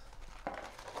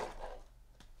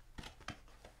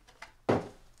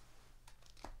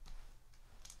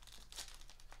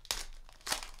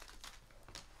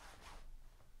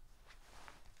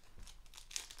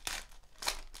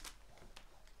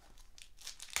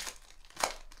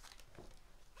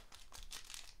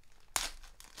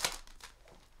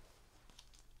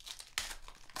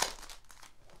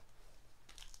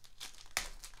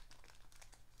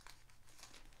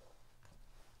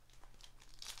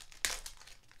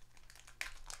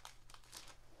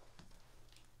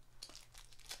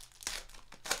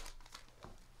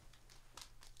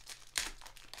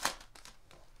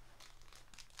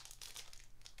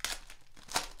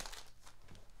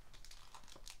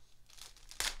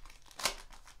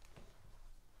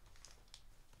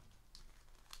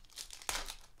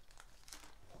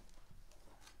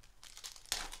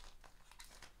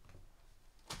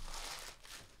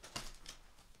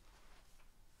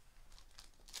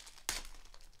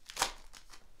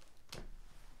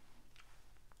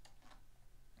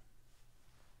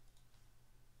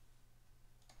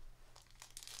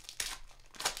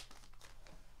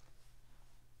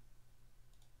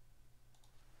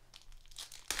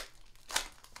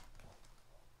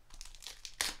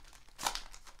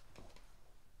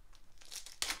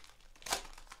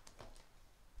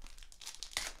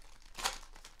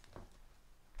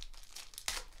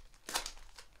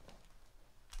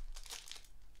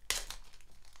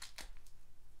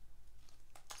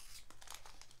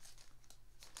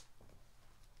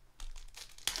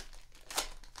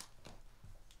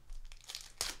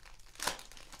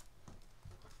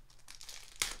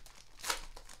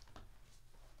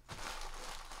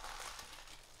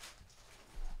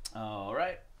 All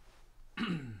right.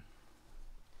 Here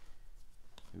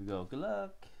we go. Good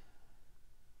luck.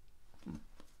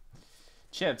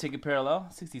 Chev ticket parallel.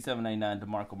 67.99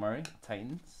 DeMarco Murray.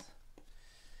 Titans.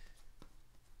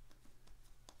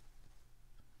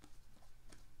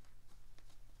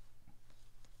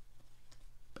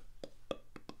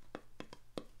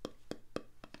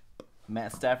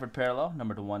 Matt Stafford parallel.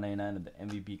 Number to 199 of the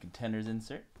MVP Contenders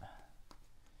insert.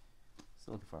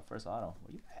 Still looking for our first auto.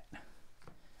 Where you at?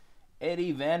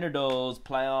 Eddie Vanderdoes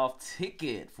playoff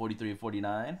ticket,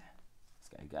 43/49. This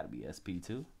guy got to be SP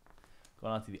too.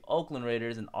 Going on to the Oakland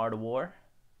Raiders and Art of War.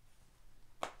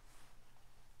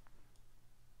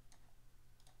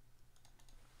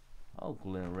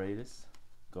 Oakland Raiders.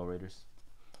 Go Raiders.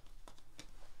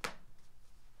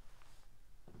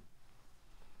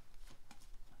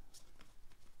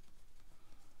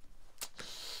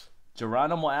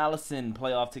 Geronimo Allison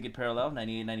playoff ticket parallel,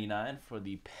 98.99 for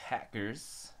the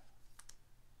Packers.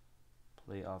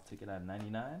 Playoff ticket at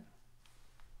 99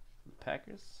 for the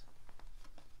Packers.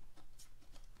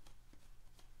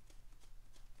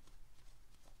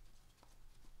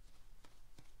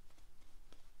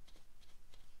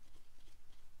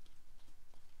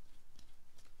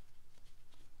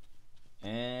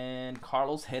 And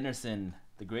Carlos Henderson,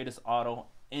 the greatest auto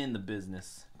in the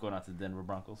business, going out to the Denver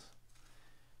Broncos.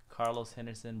 Carlos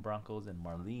Henderson, Broncos, and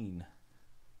Marlene.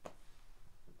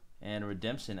 And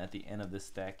redemption at the end of this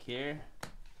stack here.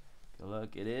 Good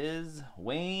luck. It is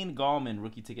Wayne Gallman,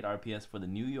 rookie ticket RPS for the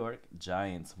New York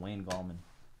Giants. Wayne Gallman.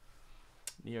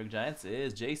 New York Giants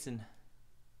is Jason.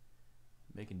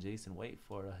 Making Jason wait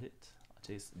for a hit.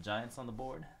 Jason, Giants on the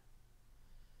board.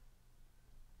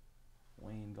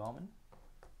 Wayne Gallman.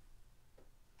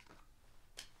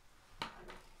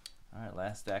 All right,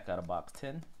 last stack out of box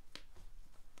 10.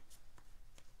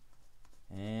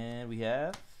 And we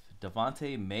have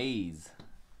Devontae Mays.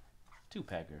 Two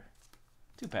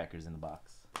Packers in the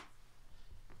box.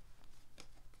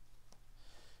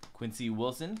 Quincy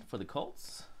Wilson for the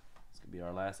Colts. This could be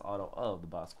our last auto of the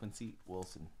box. Quincy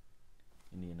Wilson,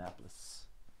 Indianapolis.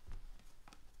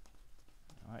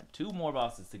 All right, 2 more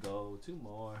boxes to go. 2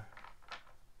 more.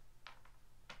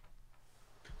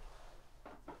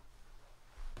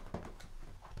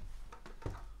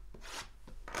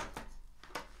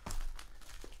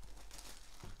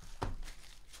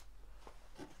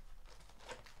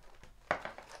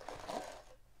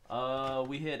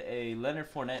 We hit a Leonard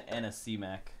Fournette and a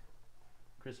C-Mac.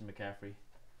 Christian McCaffrey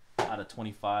out of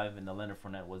 25, and the Leonard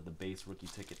Fournette was the base rookie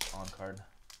ticket on card.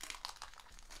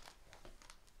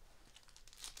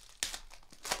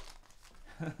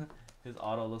 His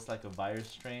auto looks like a virus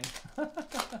strain.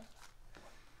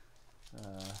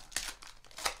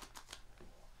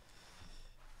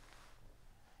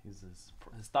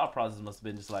 His thought process must have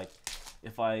been just like,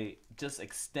 if I just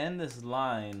extend this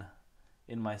line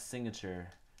in my signature,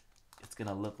 it's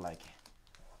gonna look like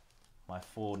my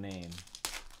full name.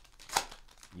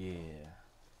 Yeah.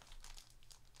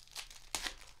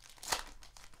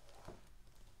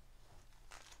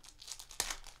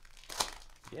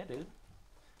 Yeah, dude.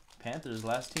 Panthers,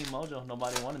 last team mojo.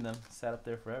 Nobody wanted them. Sat up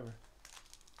there forever.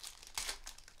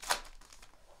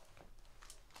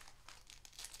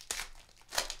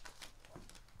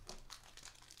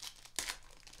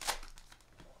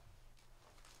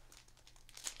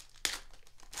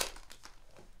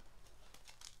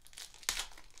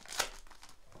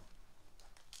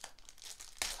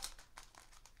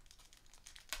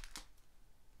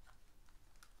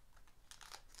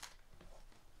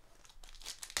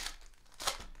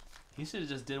 He should have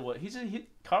just did what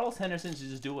Carlos Henderson should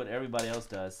just do what everybody else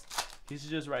does. He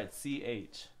should just write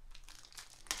CH.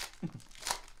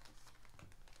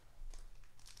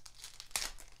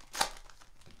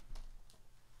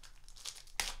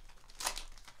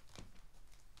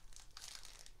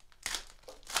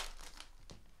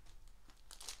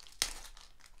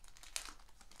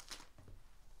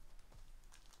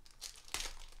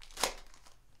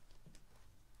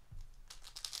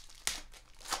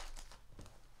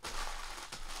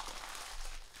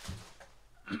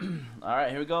 All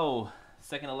right, here we go.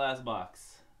 Second to last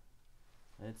box.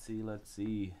 Let's see, let's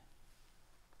see.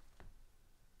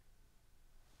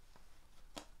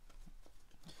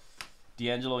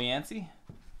 D'Angelo Yancey.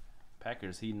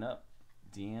 Packers heating up.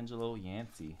 D'Angelo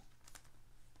Yancey.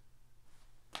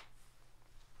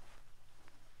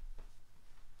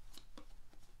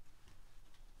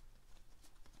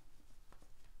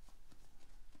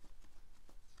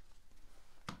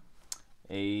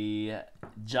 A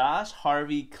Josh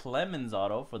Harvey Clemens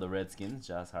auto for the Redskins.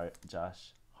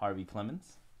 Josh Harvey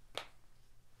Clemens.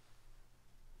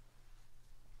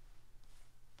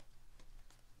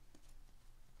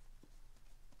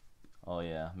 Oh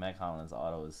yeah, Mac Hollins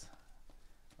auto is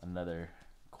another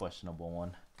questionable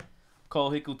one.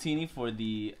 Cole Hikutini for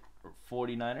the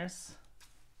 49ers.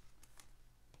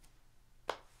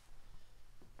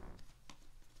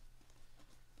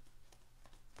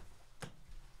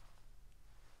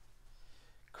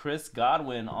 Chris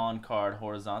Godwin on card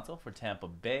horizontal for Tampa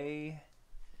Bay.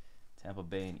 Tampa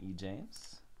Bay and E.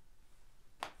 James.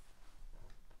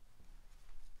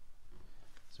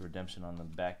 It's a redemption on the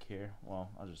back here. Well,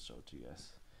 I'll just show it to you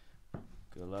guys.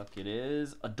 Good luck. It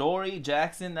is Adoree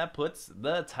Jackson. That puts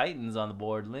the Titans on the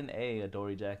board. Lynn A.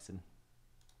 Adoree Jackson.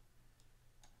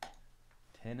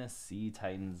 Tennessee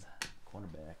Titans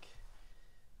cornerback.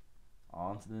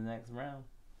 On to the next round.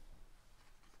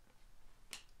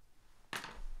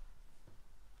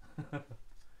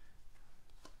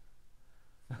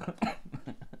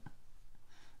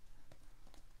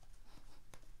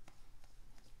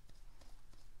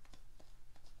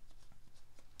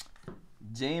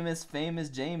 Jameis, famous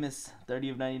Jameis, 30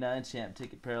 of 99 champ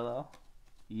ticket parallel.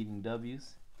 Eating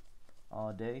W's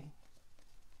all day.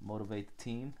 Motivate the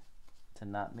team to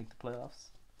not make the playoffs.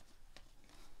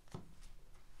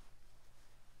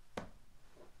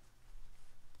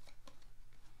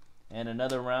 And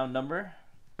another round number.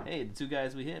 Hey, the two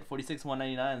guys we hit,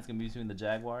 46-199 is going to be between the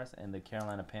Jaguars and the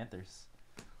Carolina Panthers.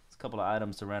 There's a couple of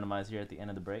items to randomize here at the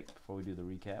end of the break before we do the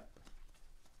recap.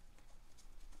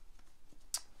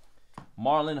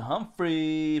 Marlon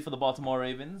Humphrey for the Baltimore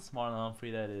Ravens. Marlon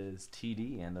Humphrey, that is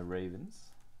TD and the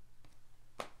Ravens.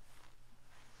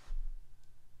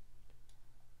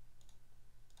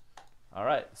 All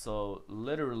right, so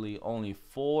literally only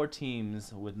 4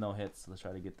 teams with no hits. Let's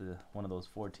try to get the one of those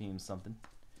 4 teams something.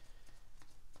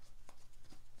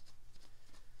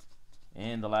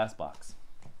 In the last box.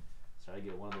 Let's try to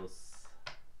get one of those,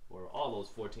 or all those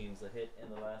 4 teams a hit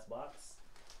in the last box.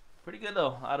 Pretty good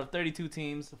though. Out of 32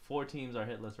 teams, 4 teams are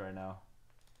hitless right now.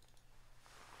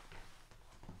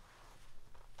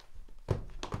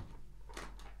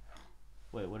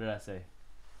 Wait, what did I say?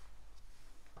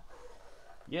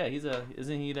 Yeah,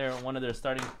 isn't he one of their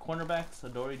starting cornerbacks,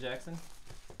 Adoree Jackson?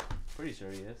 Pretty sure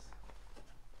he is.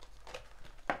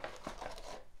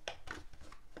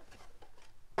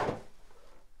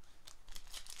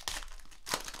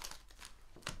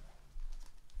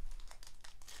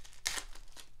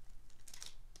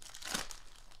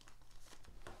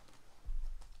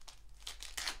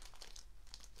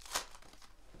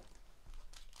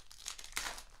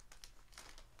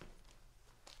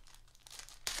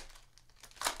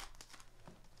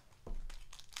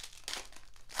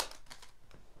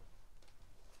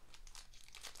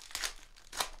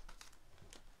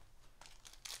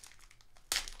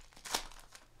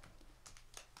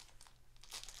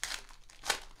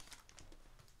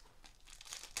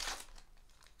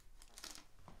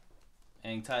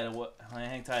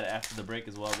 Hang tight after the break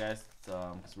as well, guys.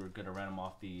 Because we're gonna random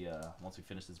off the once we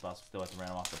finish this box, we still have to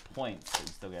random off the points. So you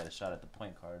still got a shot at the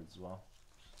point card as well.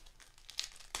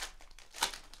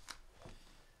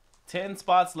 10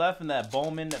 spots left in that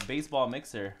Bowman baseball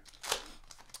mixer.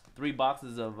 3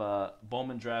 boxes of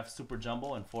Bowman Draft Super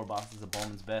Jumbo and 4 boxes of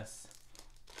Bowman's Best.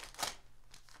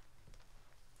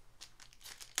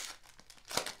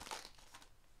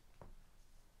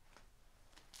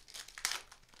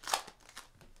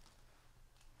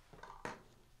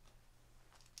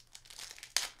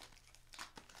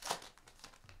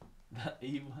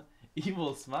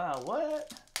 Evil smile.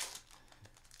 What?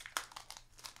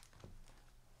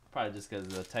 Probably just because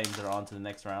the Titans are on to the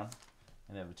next round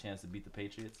and they have a chance to beat the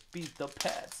Patriots. Beat the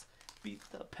Pats. Beat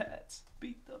the Pats.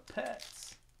 Beat the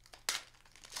Pats.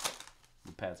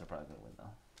 The Pats are probably going to win, though.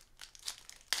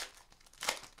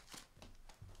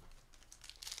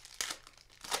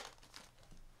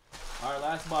 All right,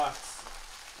 last box.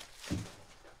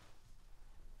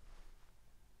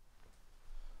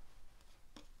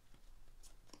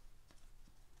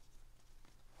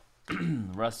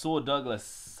 Rasul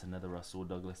Douglas. Another Rasul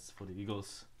Douglas for the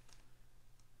Eagles.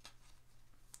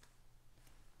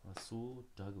 Rasul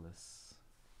Douglas.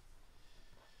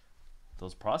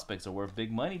 Those prospects are worth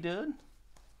big money, dude.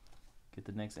 Get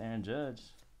the next Aaron Judge.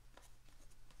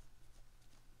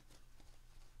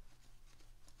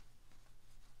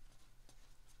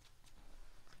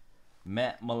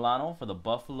 Matt Milano for the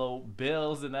Buffalo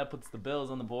Bills, and that puts the Bills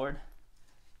on the board.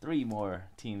 3 more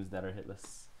teams that are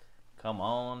hitless. Come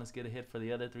on, let's get a hit for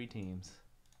the other 3 teams.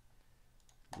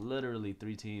 Literally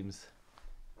 3 teams.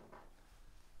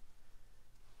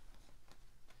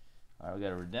 All right, we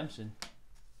got a redemption.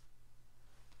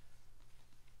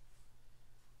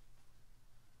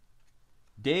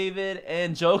 David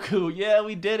Njoku. Yeah,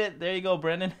 we did it. There you go,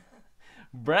 Brendan.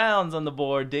 Browns on the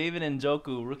board. David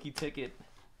Njoku, rookie ticket.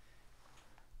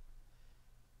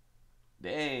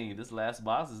 Dang, this last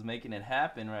box is making it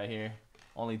happen right here.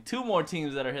 Only 2 more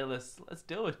teams that are hitless. Let's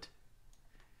do it.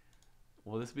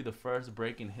 Will this be the first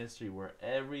break in history where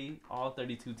all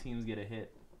 32 teams get a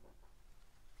hit?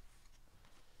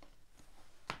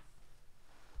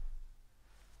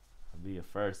 It'll be a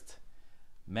first.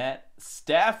 Matt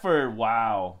Stafford.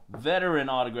 Wow. Veteran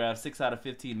autograph. 6 out of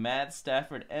 15. Matt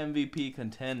Stafford MVP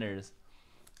Contenders.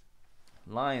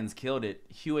 Lions killed it.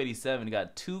 Hugh 87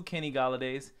 got 2 Kenny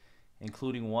Galladays,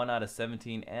 including 1 out of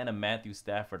 17 and a Matthew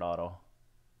Stafford auto.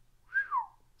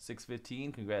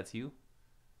 615. Congrats, Hugh.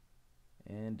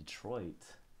 And Detroit.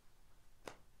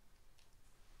 I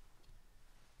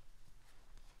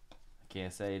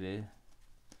can't say, dude.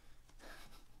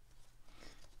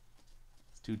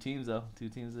 It's 2 teams, though. 2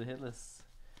 teams are hitless.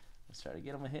 Let's try to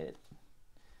get them a hit.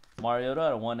 Mariota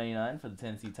at 199 for the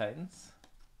Tennessee Titans.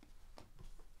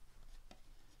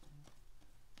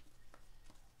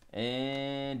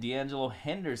 And D'Angelo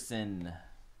Henderson.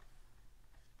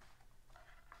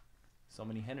 So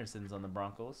many Hendersons on the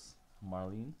Broncos.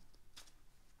 Marlene.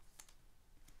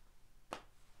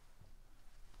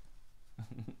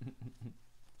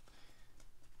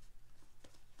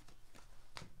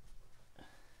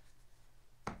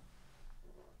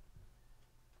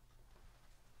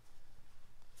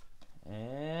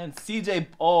 And CJ.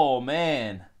 Oh,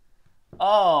 man.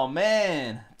 Oh,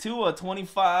 man.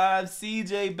 2/25.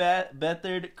 CJ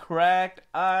Beathard cracked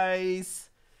ice.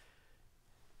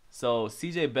 So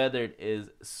CJ Beathard is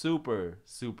super,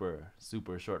 super,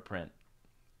 super short print.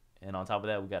 And on top of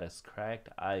that, we got a cracked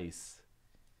ice.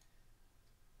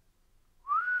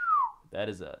 That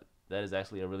is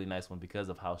actually a really nice one because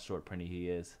of how short printy he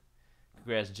is.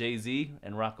 Congrats, Jay-Z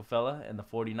and Rockefeller and the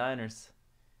 49ers.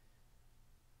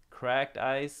 Cracked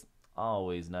ice,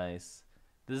 always nice.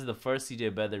 This is the first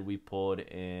CJ Beathard we pulled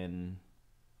in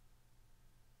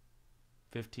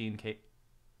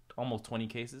almost 20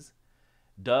 cases.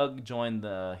 Doug joined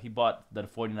he bought the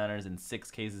 49ers in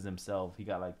 6 cases himself. He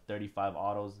got like 35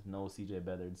 autos, no CJ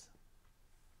Beathards.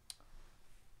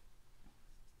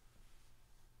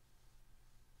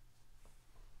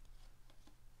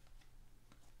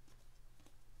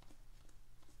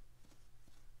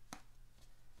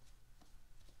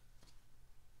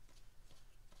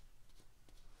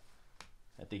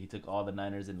 I think he took all the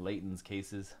Niners in Leighton's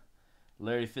cases.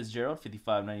 Larry Fitzgerald,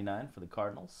 $55.99 for the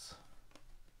Cardinals.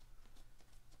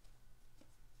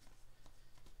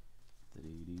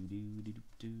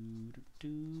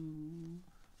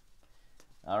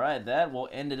 All right, that will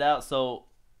end it out. So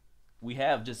we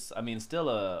have still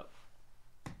a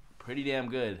pretty damn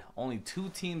good. Only 2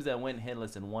 teams that went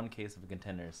hitless in 1 case of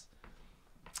Contenders.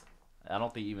 I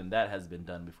don't think even that has been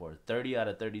done before. 30 out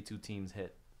of 32 teams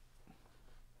hit.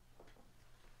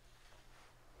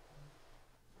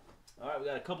 All right, we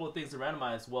got a couple of things to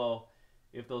randomize. Well,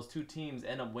 if those 2 teams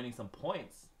end up winning some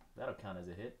points, that'll count as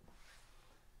a hit.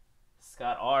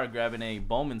 Scott R. grabbing a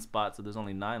Bowman spot, so there's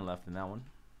only 9 left in that one.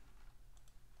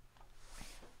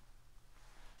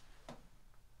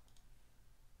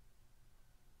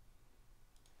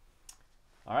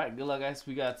 All right, good luck, guys.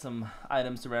 We got some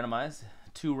items to randomize.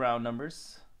 2 round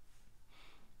numbers.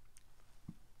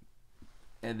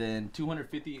 And then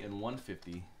 250 and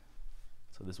 150.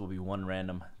 So this will be one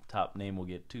random. Top name will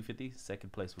get 250.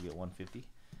 Second place will get 150.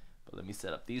 But let me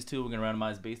set up these two. We're going to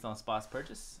randomize based on spots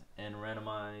purchase. And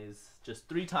randomize just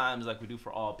 3 times like we do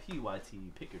for all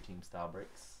PYT, pick your team style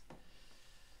breaks.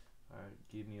 All right,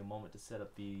 give me a moment to set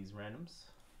up these randoms.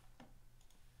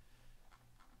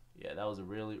 Yeah, that was a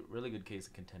really good case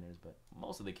of contenders, but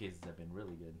most of the cases have been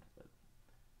really good. But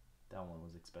that one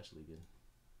was especially good.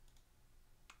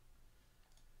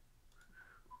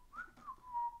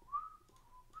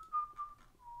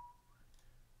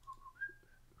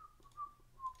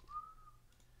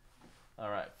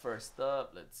 All right, first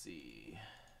up, let's see.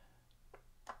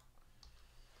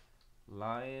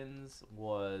 Lions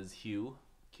was Hugh,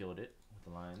 killed it with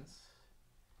the Lions.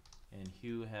 And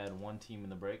Hugh had 1 team in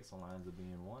the break, so Lions will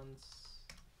be in ones.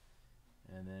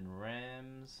 And then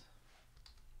Rams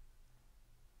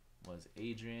was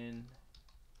Adrian.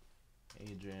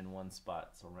 Adrian 1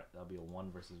 spot, so that'll be a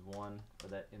 1 versus 1 for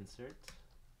that insert.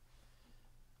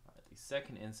 All right, the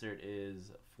second insert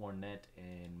is Fournette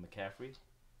and McCaffrey.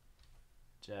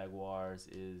 Jaguars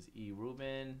is E.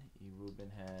 Rubin. E. Rubin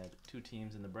had 2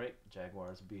 teams in the break.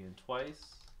 Jaguars being twice.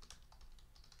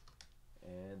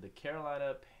 And the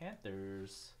Carolina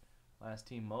Panthers, last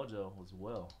team mojo was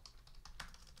Will.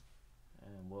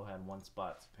 And Will had 1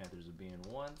 spot. So Panthers would be in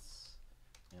once.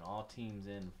 And all teams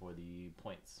in for the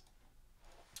points.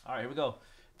 All right, here we go.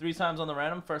 3 times on the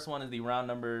random. First one is the round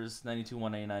numbers 92,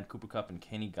 199, Cooper Kupp, and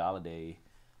Kenny Galladay.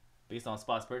 Based on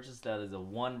spots purchased, that is a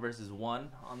 1 versus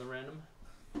 1 on the random.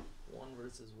 1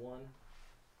 versus 1.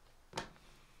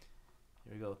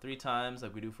 Here we go. 3 times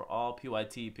like we do for all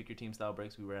PYT, pick your team style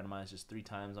breaks. We randomize just 3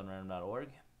 times on random.org.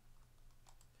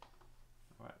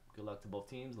 All right, good luck to both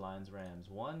teams. Lions, Rams.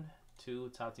 1, 2.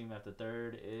 Top team after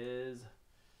third is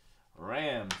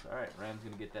Rams. All right, Rams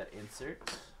going to get that insert.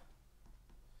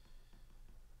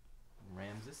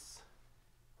 Ramses.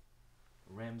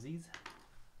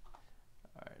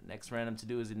 All right, next random to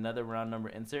do is another round number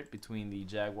insert between the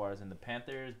Jaguars and the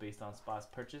Panthers based on spots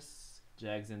purchase.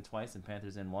 Jags in twice and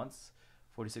Panthers in once.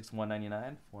 46,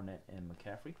 199, Fournette and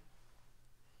McCaffrey.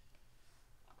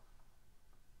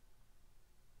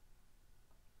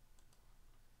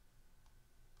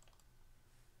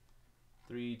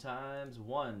 Three times,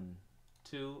 1,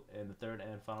 2, and the third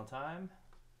and final time,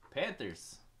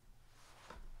 Panthers.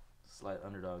 Slight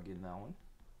underdog getting that one.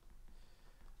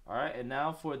 All right, and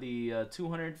now for the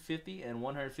 250 and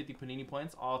 150 Panini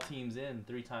points. All teams in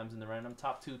 3 times in the random.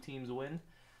 Top 2 teams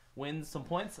win some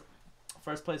points.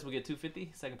 First place will get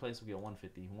 250. Second place will get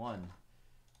 150. 1,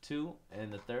 2,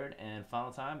 and the third and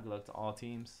final time. Good luck to all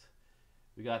teams.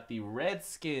 We got the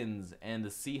Redskins and the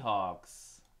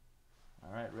Seahawks.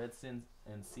 All right, Redskins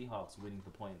and Seahawks winning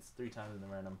the points 3 times in the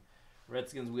random.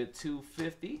 Redskins will get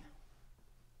 250.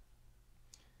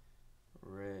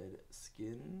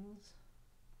 Redskins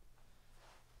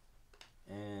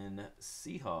and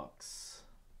Seahawks.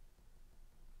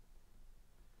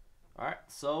 All right,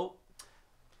 so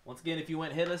once again, if you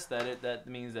went hitless, that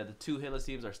means that the 2 hitless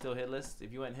teams are still hitless.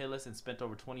 If you went hitless and spent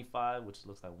over 25, which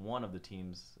looks like one of the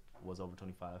teams was over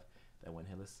 25 that went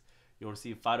hitless, you'll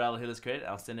receive $5 hitless credit.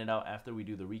 I'll send it out after we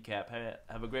do the recap.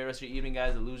 Have a great rest of your evening,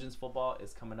 guys. Illusions football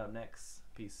is coming up next.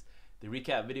 Peace. The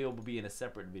recap video will be in a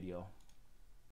separate video.